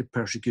world's going to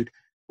persecute.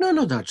 None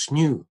of that's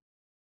new.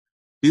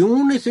 The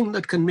only thing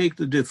that can make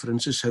the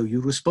difference is how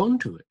you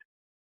respond to it,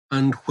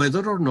 and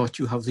whether or not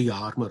you have the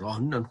armor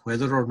on, and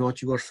whether or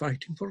not you are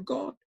fighting for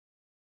God.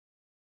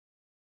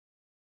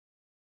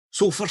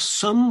 So for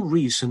some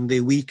reason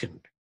they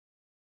weakened,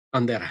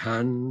 and their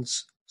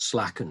hands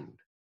slackened,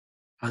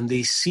 and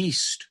they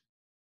ceased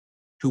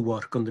to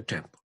work on the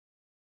temple,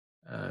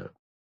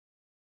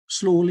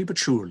 slowly but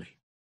surely,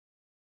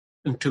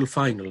 until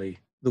finally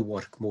the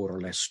work more or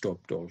less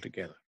stopped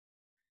altogether.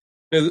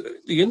 Now,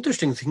 the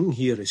interesting thing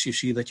here is, you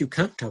see, that you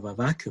can't have a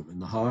vacuum in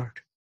the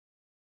heart.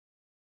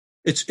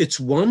 It's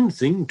one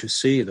thing to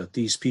say that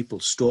these people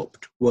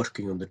stopped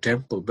working on the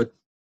temple, but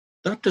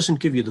that doesn't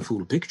give you the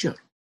full picture.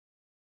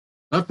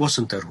 That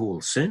wasn't their whole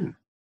sin.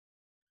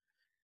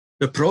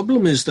 The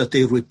problem is that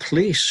they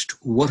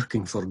replaced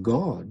working for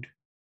God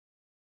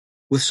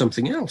with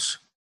something else.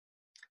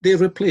 They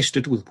replaced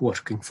it with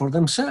working for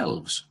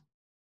themselves.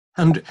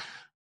 And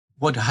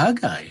what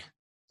Haggai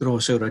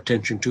draws our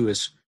attention to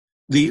is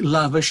the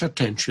lavish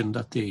attention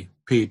that they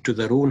paid to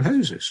their own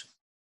houses.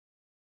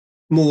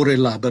 More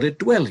elaborate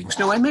dwellings.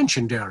 Now, I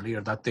mentioned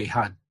earlier that they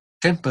had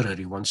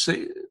temporary ones.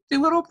 They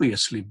were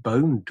obviously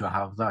bound to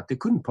have that. They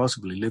couldn't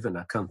possibly live in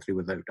a country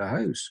without a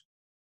house.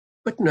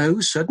 But now,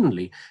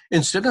 suddenly,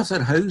 instead of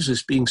their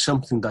houses being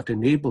something that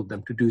enabled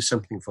them to do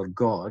something for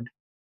God,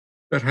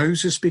 their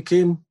houses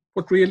became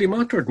what really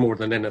mattered more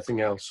than anything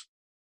else.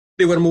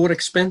 They were more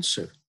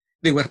expensive.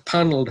 They were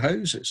panelled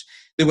houses.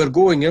 They were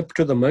going up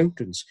to the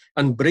mountains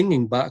and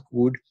bringing back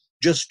wood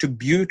just to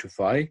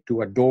beautify,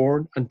 to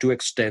adorn, and to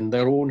extend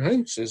their own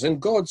houses.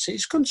 And God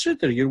says,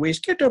 consider your ways.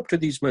 Get up to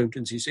these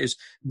mountains, he says,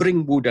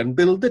 bring wood and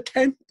build the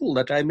temple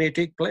that I may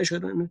take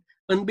pleasure in it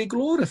and be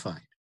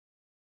glorified.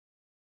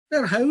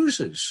 Their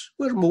houses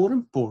were more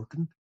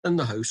important than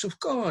the house of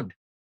God.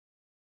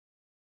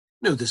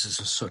 Now, this is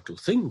a subtle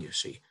thing, you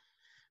see,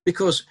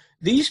 because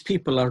these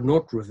people are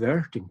not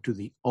reverting to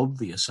the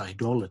obvious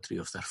idolatry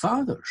of their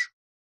fathers.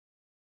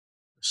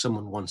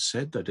 Someone once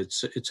said that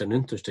it's an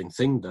interesting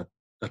thing that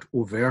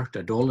overt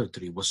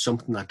idolatry was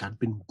something that had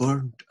been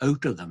burnt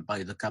out of them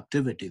by the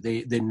captivity.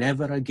 They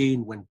never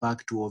again went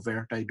back to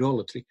overt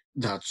idolatry.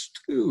 That's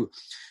true.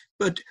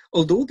 But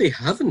although they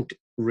haven't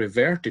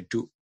reverted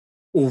to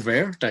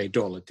overt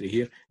idolatry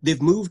here,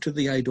 they've moved to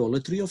the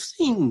idolatry of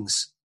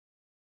things,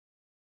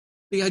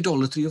 the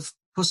idolatry of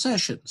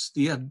possessions,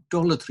 the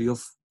idolatry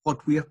of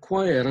what we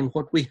acquire and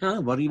what we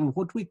have, or even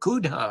what we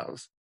could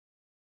have.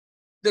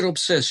 They're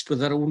obsessed with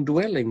their own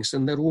dwellings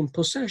and their own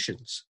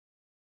possessions.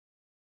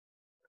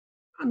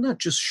 And that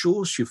just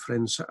shows you,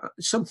 friends,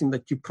 something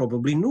that you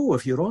probably know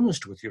if you're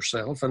honest with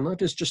yourself, and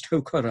that is just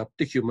how corrupt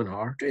the human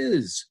heart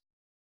is,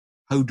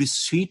 how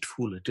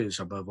deceitful it is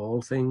above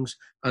all things,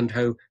 and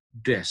how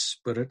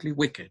desperately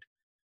wicked,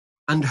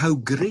 and how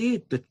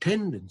great the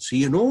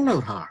tendency in all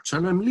our hearts,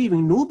 and I'm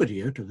leaving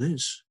nobody out of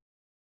this,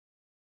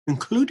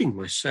 including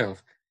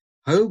myself,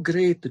 how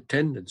great the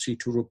tendency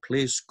to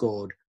replace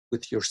God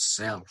with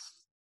yourself,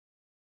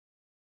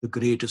 the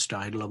greatest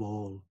idol of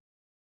all.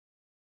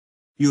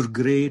 Your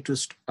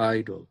greatest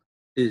idol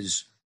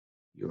is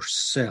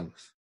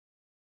yourself.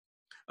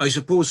 I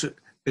suppose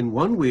in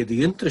one way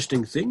the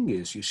interesting thing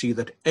is, you see,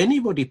 that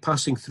anybody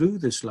passing through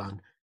this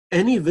land,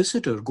 any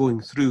visitor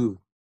going through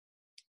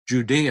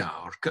Judea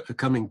or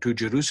coming to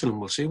Jerusalem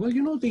will say, well,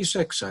 you know, these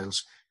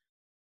exiles,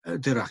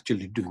 they're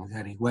actually doing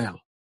very well.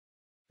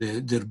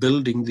 They're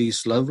building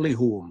these lovely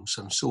homes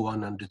and so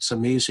on, and it's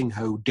amazing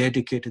how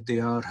dedicated they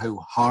are,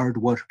 how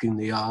hard-working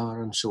they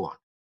are, and so on.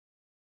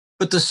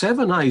 But the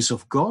seven eyes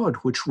of God,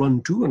 which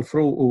run to and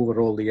fro over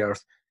all the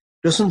earth,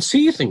 doesn't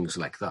see things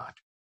like that.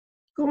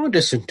 God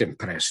isn't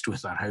impressed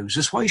with our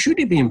houses. Why should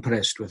he be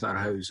impressed with our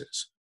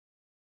houses?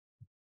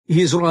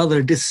 He is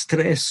rather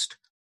distressed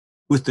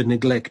with the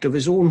neglect of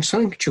his own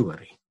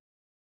sanctuary.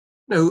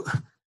 Now,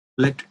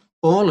 let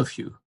all of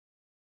you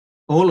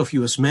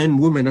as men,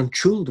 women, and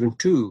children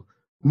too,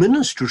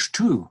 ministers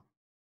too,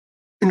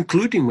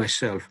 including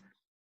myself,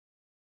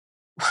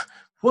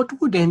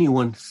 what would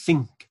anyone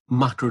think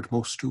mattered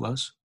most to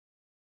us?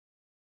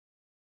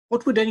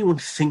 What would anyone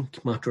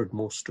think mattered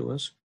most to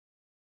us?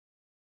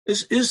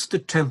 Is the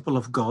temple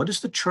of God,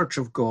 is the church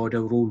of God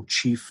our own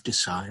chief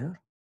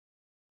desire?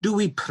 Do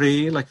we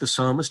pray, like the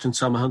psalmist in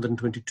Psalm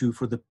 122,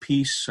 for the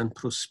peace and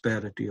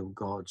prosperity of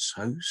God's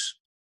house?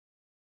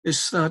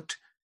 Is that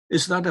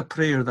a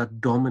prayer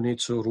that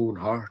dominates our own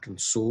heart and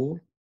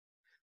soul?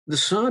 The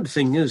sad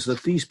thing is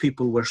that these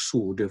people were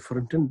so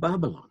different in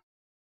Babylon.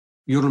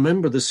 You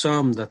remember the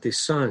psalm that they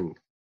sang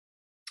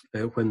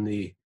when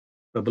the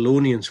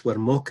Babylonians were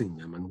mocking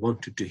them and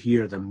wanted to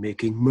hear them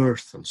making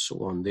mirth and so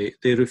on. They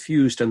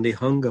refused, and they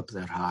hung up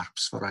their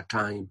harps for a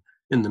time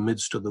in the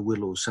midst of the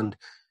willows. And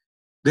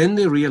then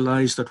they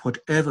realized that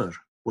whatever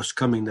was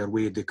coming their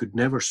way, they could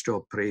never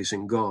stop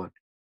praising God.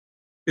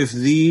 If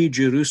thee,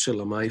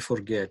 Jerusalem, I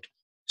forget,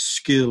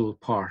 skill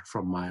part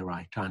from my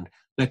right hand.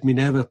 Let me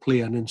never play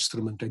an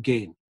instrument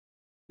again.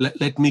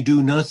 Let me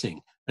do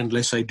nothing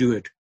unless I do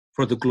it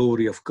for the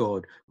glory of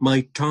God.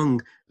 My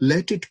tongue,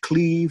 let it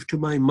cleave to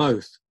my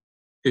mouth.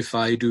 If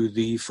I do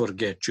thee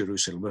forget,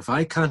 Jerusalem. If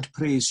I can't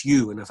praise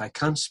you, and if I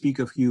can't speak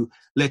of you,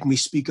 let me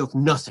speak of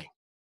nothing.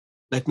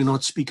 Let me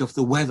not speak of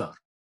the weather.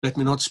 Let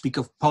me not speak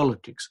of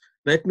politics.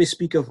 Let me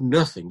speak of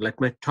nothing. Let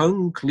my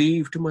tongue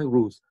cleave to my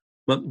roof,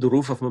 the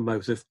roof of my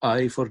mouth, if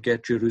I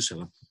forget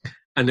Jerusalem.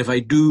 And if I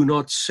do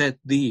not set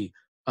thee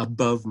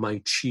above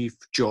my chief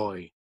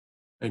joy.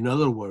 In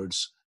other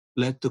words,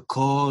 let the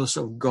cause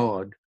of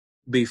God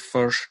be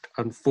first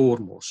and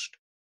foremost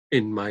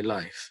in my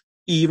life,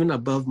 even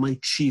above my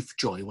chief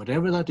joy,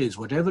 whatever that is,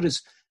 whatever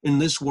is in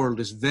this world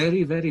is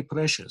very, very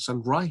precious,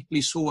 and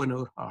rightly so in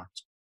our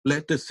hearts.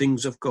 Let the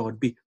things of God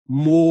be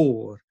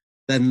more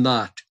than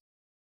that.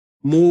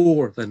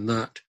 More than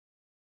that.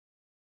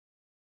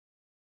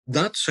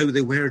 That's how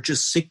they were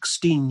just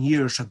 16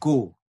 years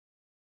ago.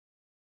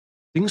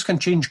 Things can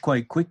change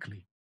quite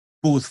quickly,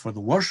 both for the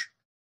worse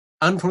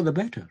and for the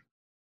better,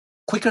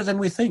 quicker than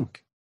we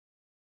think.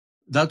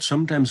 That's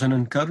sometimes an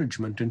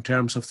encouragement in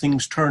terms of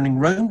things turning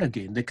round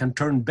again. They can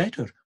turn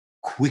better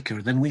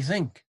quicker than we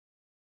think.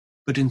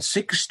 But in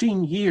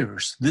 16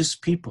 years, this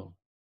people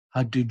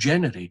had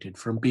degenerated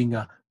from being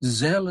a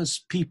zealous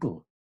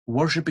people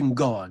worshipping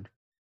God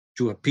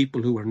to a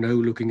people who were now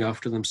looking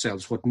after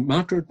themselves. What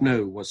mattered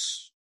now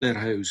was their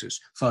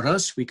houses. For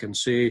us, we can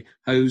say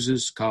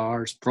houses,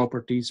 cars,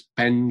 properties,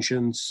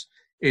 pensions,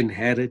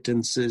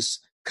 inheritances,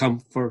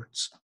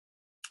 comforts.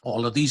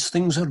 All of these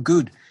things are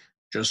good,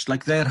 just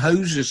like their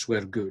houses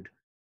were good.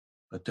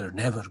 But they're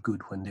never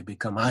good when they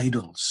become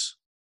idols.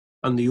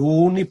 And the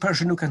only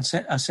person who can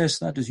assess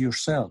that is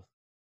yourself.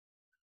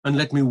 And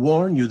let me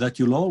warn you that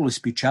you'll always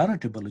be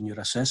charitable in your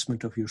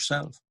assessment of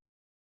yourself.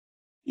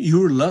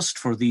 Your lust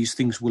for these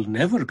things will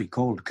never be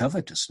called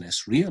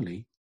covetousness,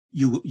 really.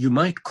 You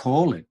might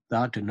call it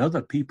that in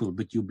other people,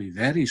 but you'll be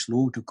very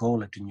slow to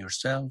call it in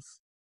yourself.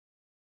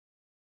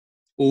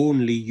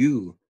 Only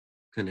you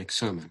can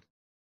examine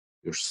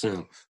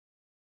yourself.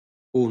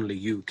 Only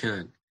you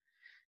can.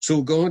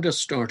 So God has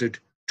started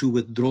to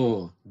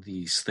withdraw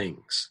these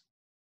things.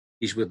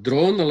 He's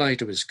withdrawn the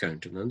light of his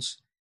countenance.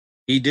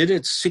 He did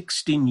it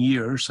 16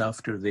 years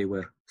after they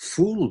were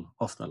full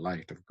of the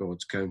light of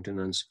God's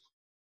countenance.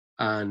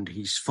 And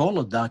he's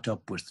followed that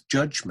up with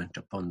judgment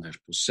upon their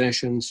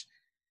possessions.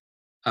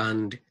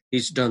 And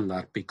he's done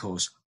that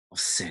because of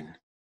sin.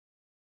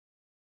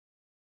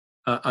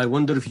 I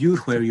wonder if you're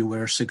where you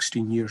were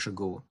 16 years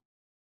ago.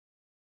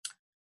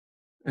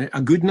 A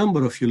good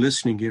number of you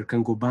listening here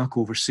can go back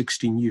over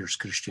 16 years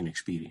Christian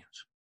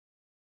experience.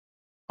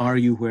 Are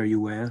you where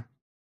you were?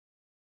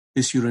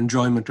 Is your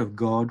enjoyment of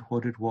God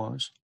what it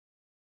was?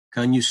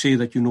 Can you say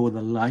that you know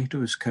the light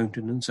of his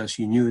countenance as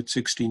you knew it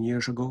 16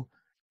 years ago?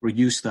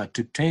 Reduce that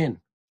to 10.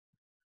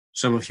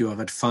 Some of you have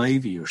had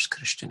 5 years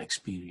Christian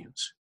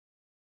experience.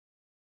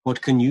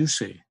 What can you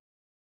say?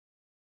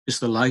 Is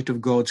the light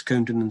of God's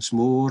countenance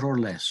more or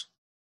less?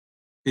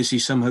 Is he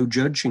somehow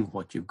judging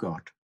what you've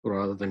got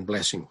rather than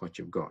blessing what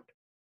you've got?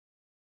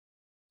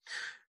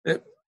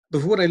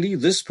 Before I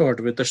leave this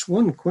part of it, there's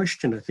one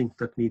question I think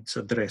that needs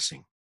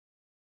addressing.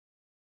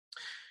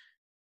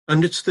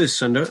 And it's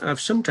this, and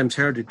I've sometimes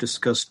heard it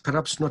discussed,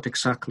 perhaps not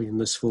exactly in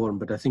this form,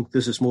 but I think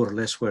this is more or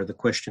less where the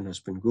question has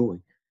been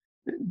going.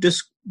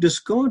 Does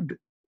God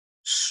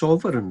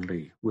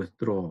sovereignly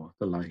withdraw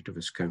the light of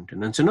his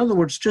countenance? In other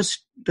words,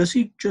 does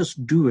he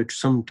just do it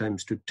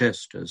sometimes to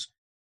test us,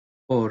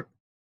 or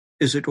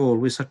is it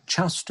always a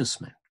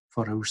chastisement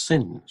for our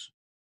sins?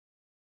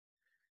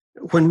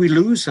 When we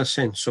lose a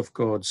sense of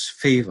God's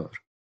favor,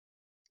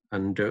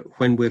 and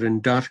when we're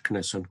in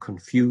darkness and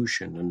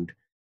confusion, and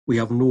we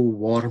have no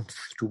warmth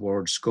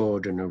towards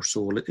God in our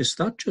soul, is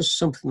that just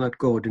something that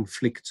God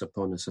inflicts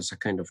upon us as a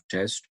kind of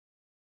test,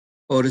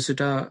 or is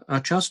it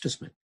a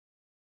chastisement?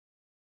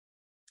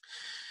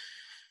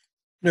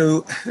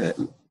 Now,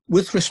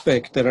 with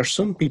respect, there are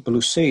some people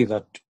who say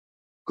that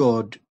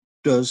God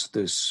does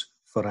this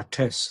for a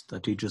test,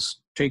 that he just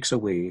takes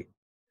away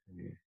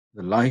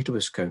the light of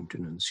his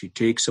countenance, he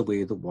takes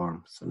away the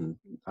warmth, and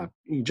that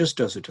he just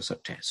does it as a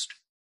test.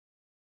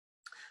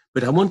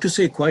 But I want to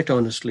say quite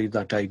honestly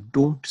that I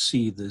don't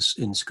see this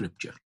in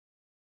Scripture.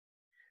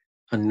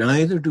 And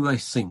neither do I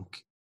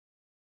think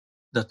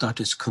that that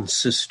is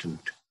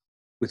consistent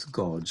with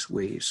God's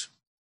ways.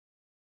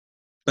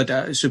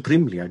 But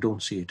supremely, I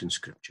don't see it in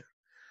Scripture.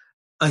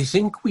 I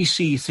think we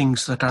see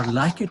things that are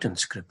like it in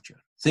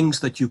Scripture,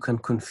 things that you can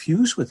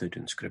confuse with it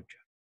in Scripture.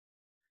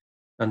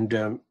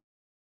 And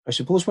I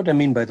suppose what I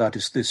mean by that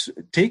is this.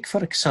 Take,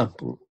 for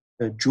example,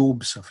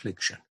 Job's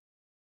affliction.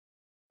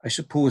 I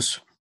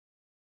suppose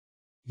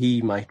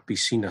he might be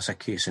seen as a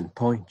case in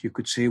point. You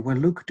could say, well,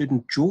 look,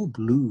 didn't Job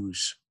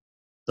lose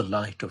the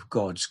light of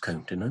God's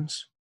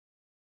countenance?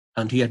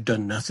 And he had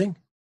done nothing.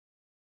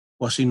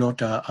 Was he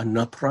not an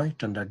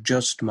upright and a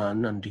just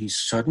man, and he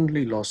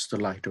suddenly lost the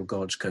light of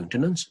God's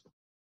countenance?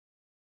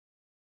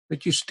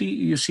 But you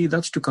see,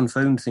 that's to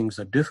confound things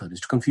that differ.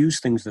 It's to confuse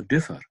things that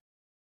differ.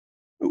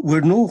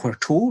 We're nowhere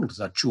told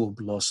that Job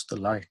lost the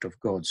light of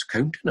God's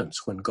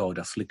countenance when God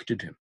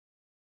afflicted him.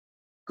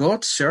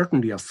 God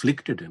certainly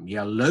afflicted him. He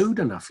allowed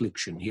an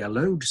affliction. He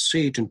allowed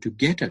Satan to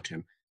get at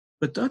him.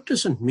 But that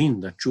doesn't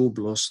mean that Job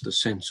lost the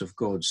sense of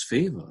God's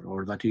favor,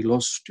 or that he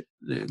lost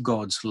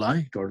God's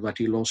light, or that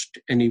he lost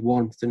any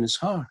warmth in his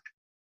heart.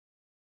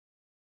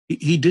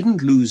 He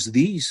didn't lose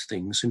these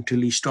things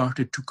until he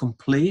started to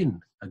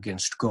complain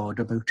against God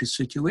about his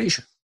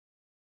situation.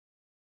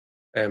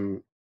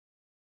 In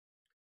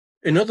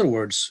other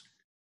words,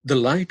 the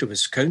light of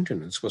his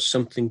countenance was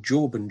something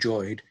Job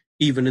enjoyed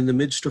even in the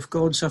midst of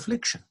God's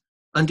affliction,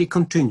 and he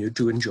continued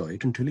to enjoy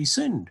it until he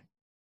sinned.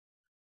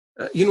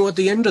 At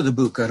the end of the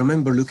book, I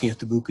remember looking at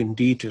the book in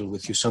detail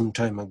with you some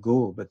time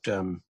ago, but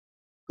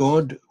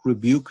God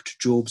rebuked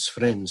Job's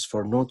friends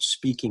for not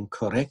speaking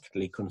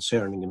correctly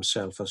concerning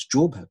himself as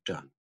Job had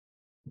done.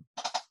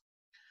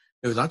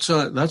 Now, that's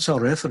a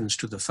reference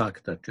to the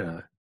fact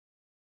that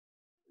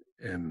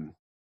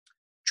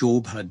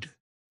Job had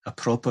a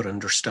proper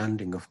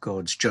understanding of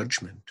God's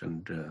judgment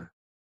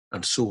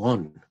and so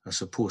on,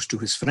 as opposed to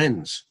his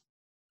friends,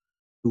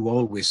 who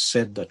always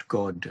said that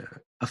God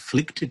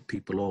afflicted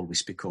people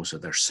always because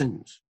of their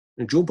sins.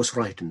 And Job was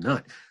right in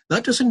that.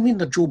 That doesn't mean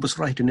that Job was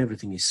right in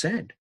everything he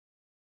said.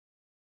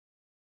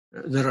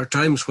 There are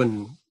times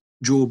when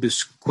Job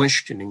is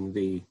questioning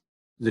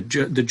the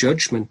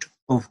judgment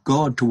of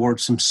God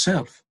towards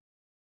himself.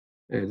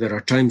 There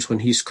are times when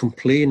he's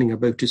complaining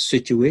about his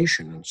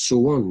situation and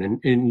so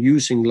on, in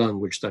using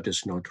language that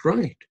is not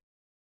right.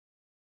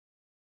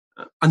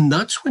 And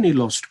that's when he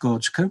lost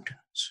God's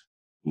countenance.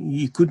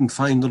 He couldn't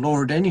find the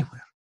Lord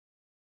anywhere.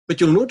 But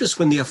you'll notice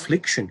when the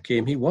affliction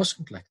came, he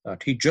wasn't like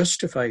that. He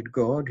justified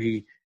God.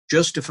 He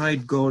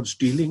justified God's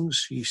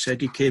dealings. He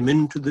said he came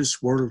into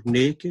this world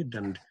naked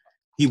and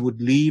he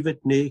would leave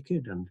it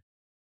naked. And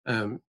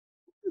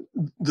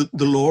the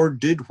Lord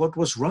did what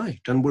was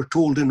right. And we're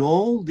told in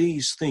all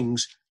these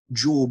things,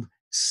 Job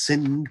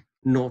sinned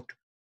not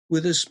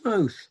with his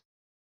mouth.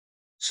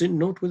 Sinned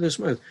not with his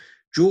mouth.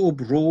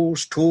 Job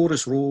rose, tore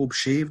his robe,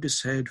 shaved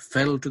his head,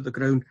 fell to the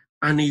ground,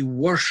 and he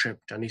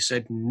worshipped. And he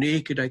said,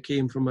 naked I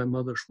came from my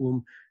mother's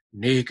womb,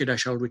 naked I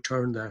shall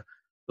return there.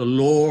 The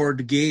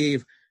Lord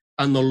gave,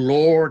 and the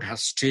Lord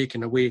has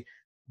taken away.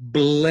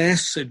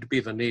 Blessed be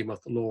the name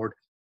of the Lord.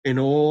 In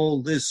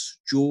all this,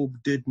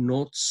 Job did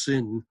not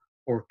sin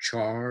or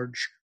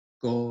charge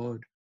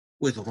God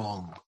with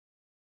wrong.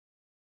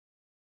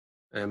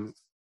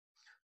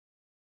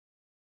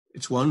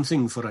 It's one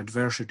thing for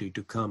adversity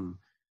to come.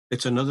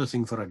 It's another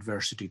thing for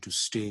adversity to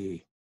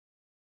stay.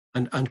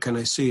 And can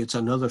I say it's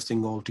another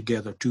thing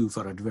altogether, too,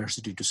 for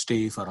adversity to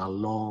stay for a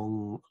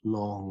long,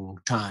 long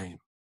time.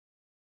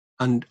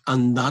 And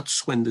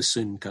that's when the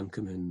sin can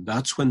come in.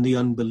 That's when the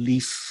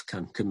unbelief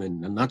can come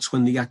in. And that's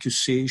when the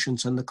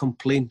accusations and the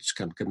complaints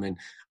can come in.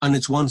 And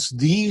it's once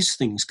these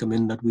things come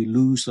in that we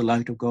lose the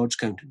light of God's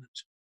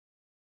countenance.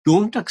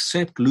 Don't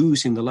accept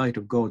losing the light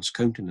of God's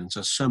countenance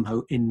as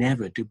somehow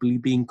inevitably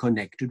being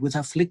connected with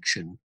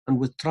affliction and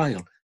with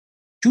trial.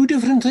 Two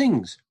different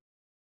things.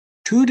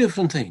 Two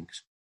different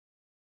things.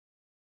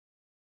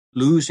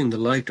 Losing the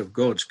light of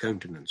God's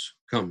countenance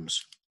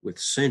comes with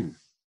sin.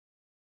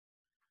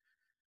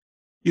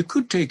 You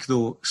could take,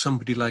 though,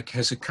 somebody like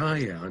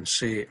Hezekiah and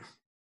say,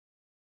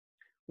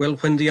 well,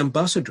 when the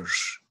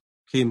ambassadors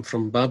came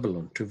from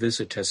Babylon to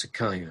visit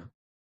Hezekiah,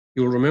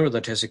 You'll remember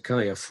that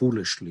Hezekiah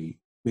foolishly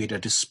made a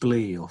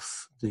display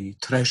of the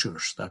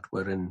treasures that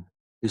were in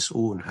his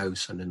own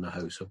house and in the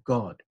house of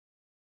God.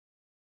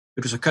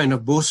 It was a kind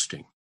of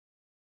boasting.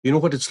 You know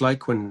what it's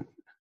like when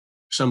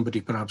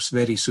somebody perhaps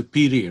very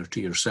superior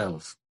to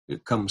yourself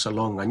comes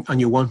along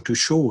and you want to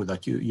show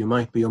that you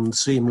might be on the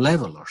same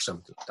level or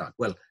something like that.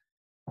 Well,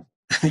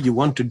 you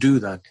want to do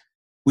that.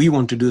 We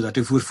want to do that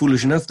if we're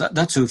foolish enough.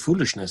 That's our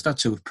foolishness.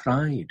 That's our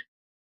pride.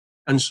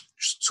 And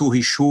so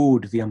he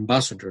showed the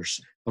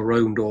ambassadors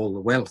around all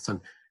the wealth. And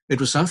it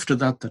was after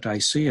that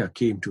Isaiah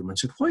came to him and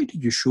said, why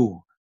did you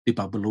show the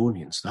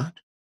Babylonians that?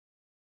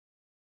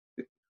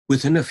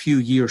 Within a few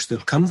years, they'll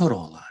come for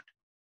all that.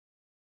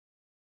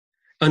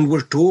 And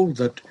we're told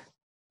that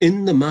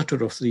in the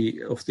matter of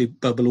the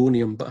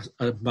Babylonian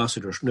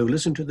ambassadors, now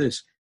listen to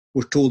this,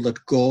 we're told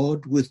that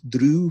God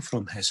withdrew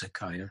from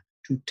Hezekiah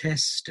to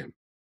test him,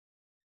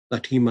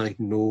 that he might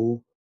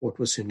know what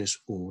was in his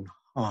own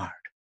heart.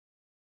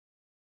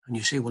 And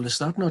you say, well, is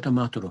that not a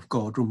matter of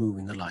God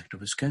removing the light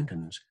of his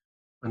countenance?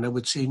 And I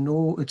would say,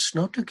 no, it's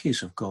not a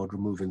case of God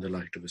removing the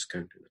light of his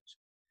countenance.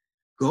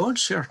 God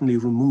certainly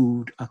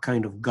removed a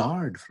kind of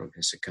guard from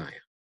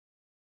Hezekiah.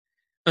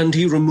 And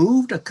he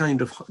removed a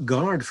kind of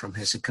guard from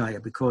Hezekiah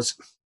because,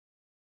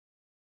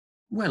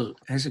 well,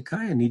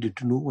 Hezekiah needed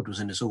to know what was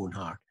in his own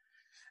heart.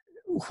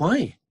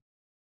 Why?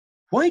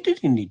 Why did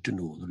he need to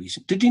know the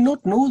reason? Did he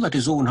not know that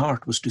his own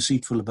heart was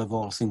deceitful above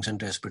all things and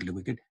desperately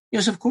wicked?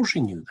 Yes, of course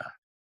he knew that.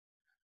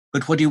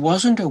 But what he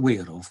wasn't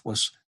aware of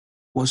was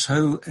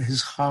how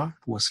his heart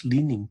was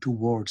leaning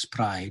towards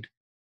pride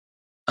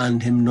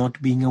and him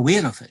not being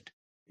aware of it.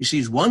 You see,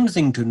 it's one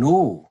thing to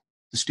know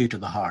the state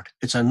of the heart.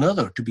 It's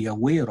another to be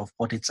aware of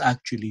what it's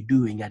actually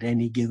doing at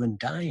any given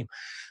time.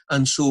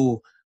 And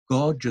so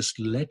God just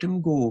let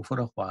him go for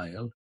a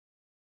while,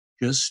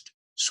 just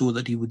so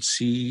that he would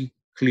see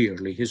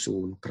clearly his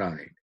own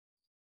pride.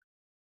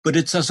 But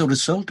it's as a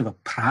result of a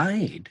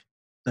pride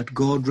that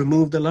God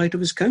removed the light of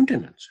his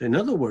countenance. In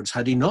other words,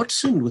 had he not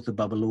sinned with the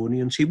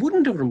Babylonians, he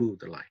wouldn't have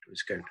removed the light of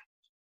his countenance.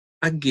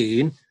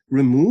 Again,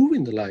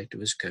 removing the light of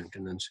his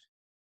countenance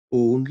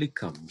only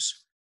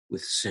comes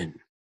with sin.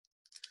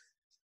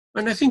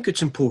 And I think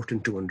it's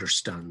important to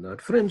understand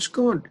that. Friends,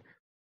 God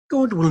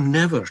will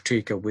never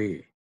take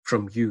away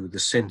from you the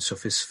sense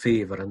of his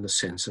favor and the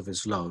sense of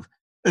his love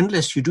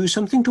unless you do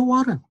something to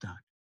warrant that.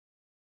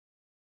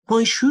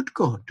 Why should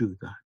God do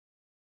that?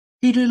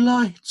 He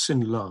delights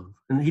in love,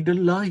 and he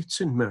delights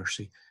in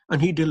mercy,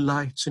 and he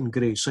delights in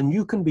grace. And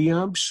you can be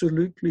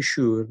absolutely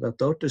sure that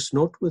that is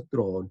not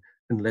withdrawn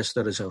unless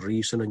there is a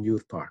reason on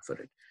your part for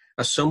it.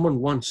 As someone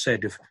once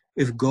said,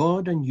 if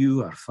God and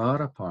you are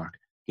far apart,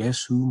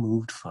 guess who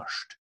moved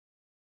first?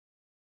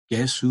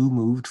 Guess who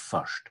moved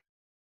first?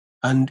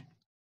 And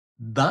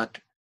that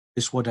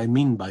is what I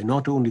mean by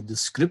not only the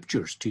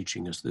scriptures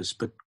teaching us this,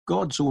 but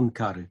God's own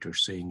character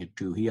saying it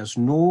too. He has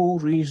no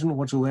reason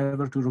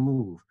whatsoever to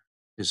remove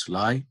his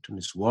light and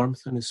his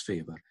warmth and his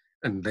favor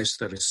unless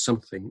there is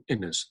something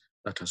in us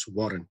that has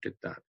warranted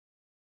that.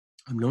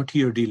 I'm not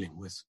here dealing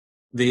with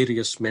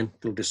various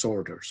mental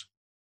disorders,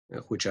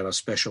 which are a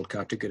special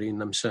category in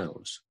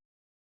themselves,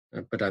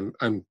 but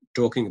I'm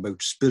talking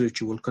about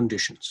spiritual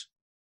conditions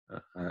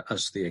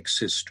as they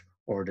exist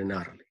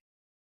ordinarily.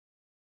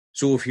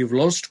 So if you've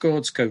lost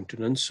God's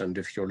countenance and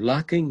if you're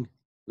lacking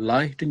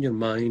light in your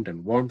mind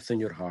and warmth in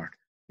your heart,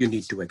 you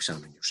need to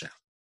examine yourself.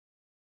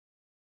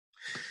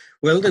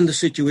 Well, then the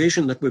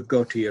situation that we've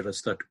got here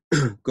is that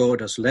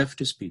God has left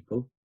his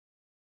people,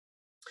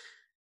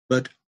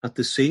 but at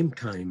the same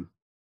time,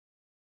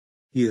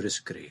 here is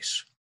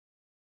grace.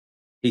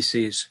 He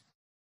says,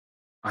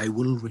 I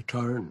will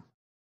return.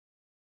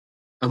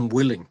 I'm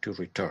willing to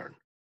return.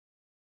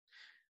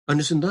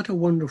 And isn't that a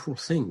wonderful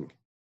thing?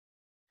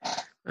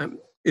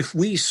 If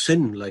we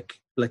sin like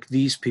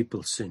these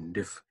people sinned,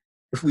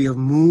 if we have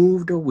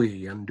moved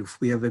away and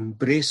if we have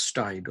embraced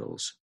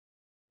idols,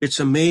 it's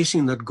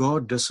amazing that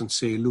God doesn't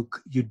say,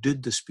 look, you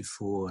did this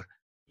before,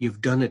 you've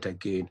done it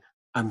again,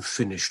 I'm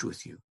finished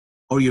with you.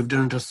 Or you've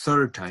done it a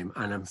third time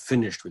and I'm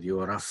finished with you,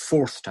 or a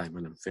fourth time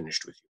and I'm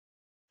finished with you.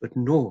 But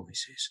no, he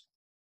says,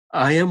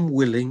 I am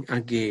willing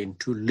again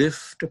to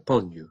lift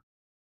upon you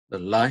the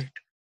light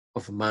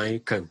of my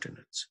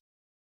countenance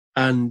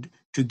and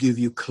to give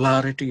you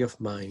clarity of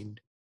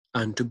mind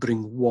and to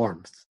bring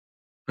warmth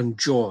and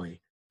joy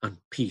and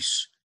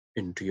peace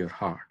into your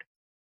heart.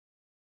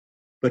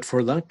 But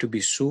for that to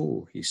be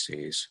so, he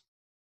says,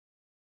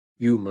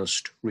 you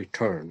must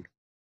return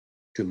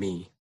to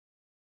me.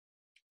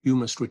 You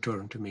must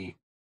return to me.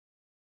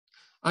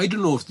 I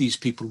don't know if these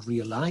people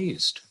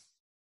realized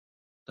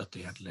that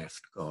they had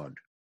left God.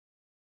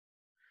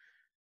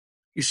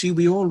 You see,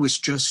 we always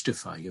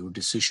justify our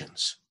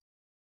decisions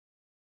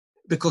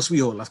because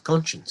we all have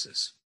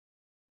consciences.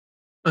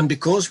 And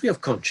because we have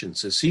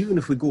consciences, even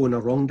if we go in a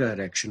wrong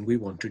direction, we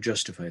want to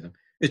justify them.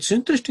 It's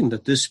interesting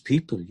that this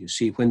people, you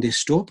see, when they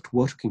stopped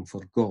working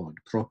for God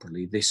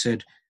properly, they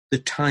said, the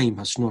time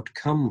has not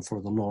come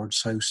for the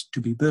Lord's house to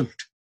be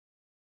built.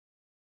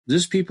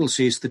 This people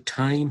says the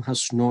time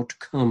has not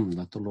come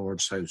that the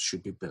Lord's house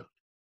should be built.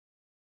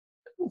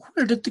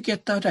 Where did they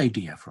get that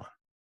idea from?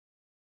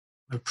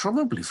 Well,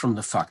 probably from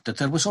the fact that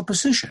there was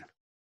opposition.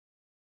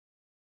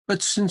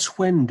 But since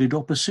when did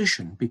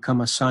opposition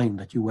become a sign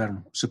that you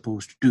weren't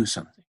supposed to do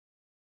something?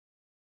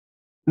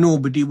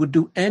 Nobody would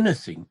do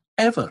anything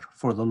ever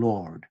for the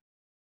Lord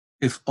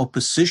if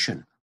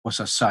opposition was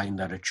a sign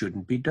that it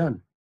shouldn't be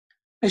done.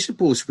 I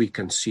suppose we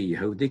can see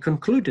how they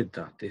concluded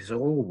that. They said,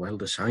 oh, well,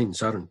 the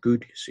signs aren't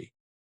good, you see.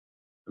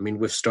 I mean,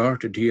 we've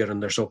started here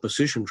and there's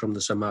opposition from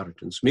the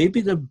Samaritans.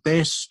 Maybe the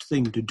best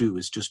thing to do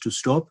is just to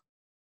stop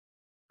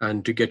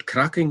and to get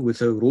cracking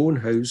with our own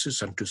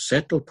houses and to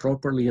settle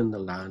properly in the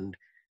land.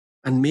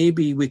 And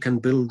maybe we can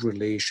build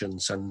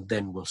relations and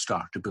then we'll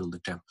start to build the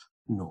temple.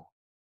 No.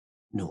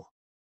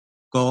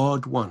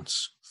 God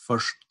wants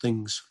first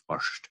things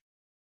first.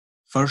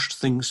 First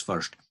things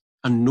first.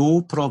 And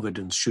no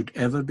providence should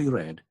ever be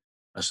read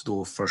as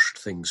though first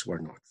things were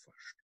not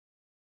first.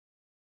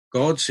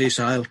 God says,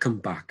 I'll come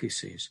back, he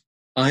says.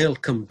 I'll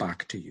come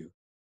back to you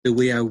the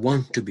way I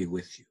want to be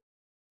with you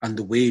and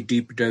the way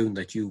deep down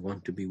that you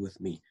want to be with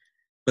me.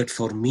 But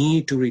for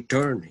me to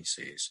return, he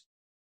says,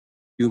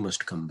 you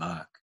must come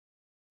back.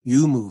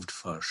 You moved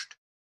first.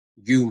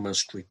 You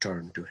must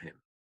return to him.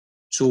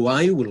 So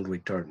I will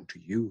return to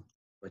you,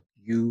 but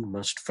you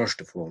must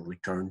first of all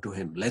return to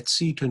him. Let's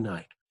see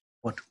tonight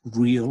what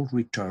real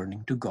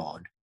returning to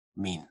God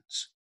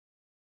means.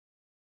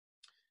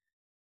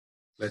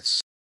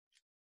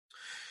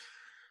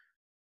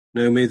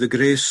 Now may the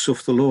grace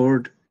of the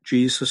Lord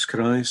Jesus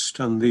Christ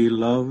and the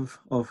love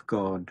of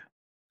God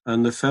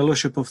and the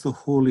fellowship of the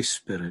Holy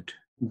Spirit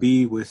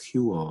be with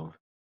you all.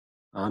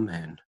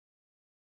 Amen.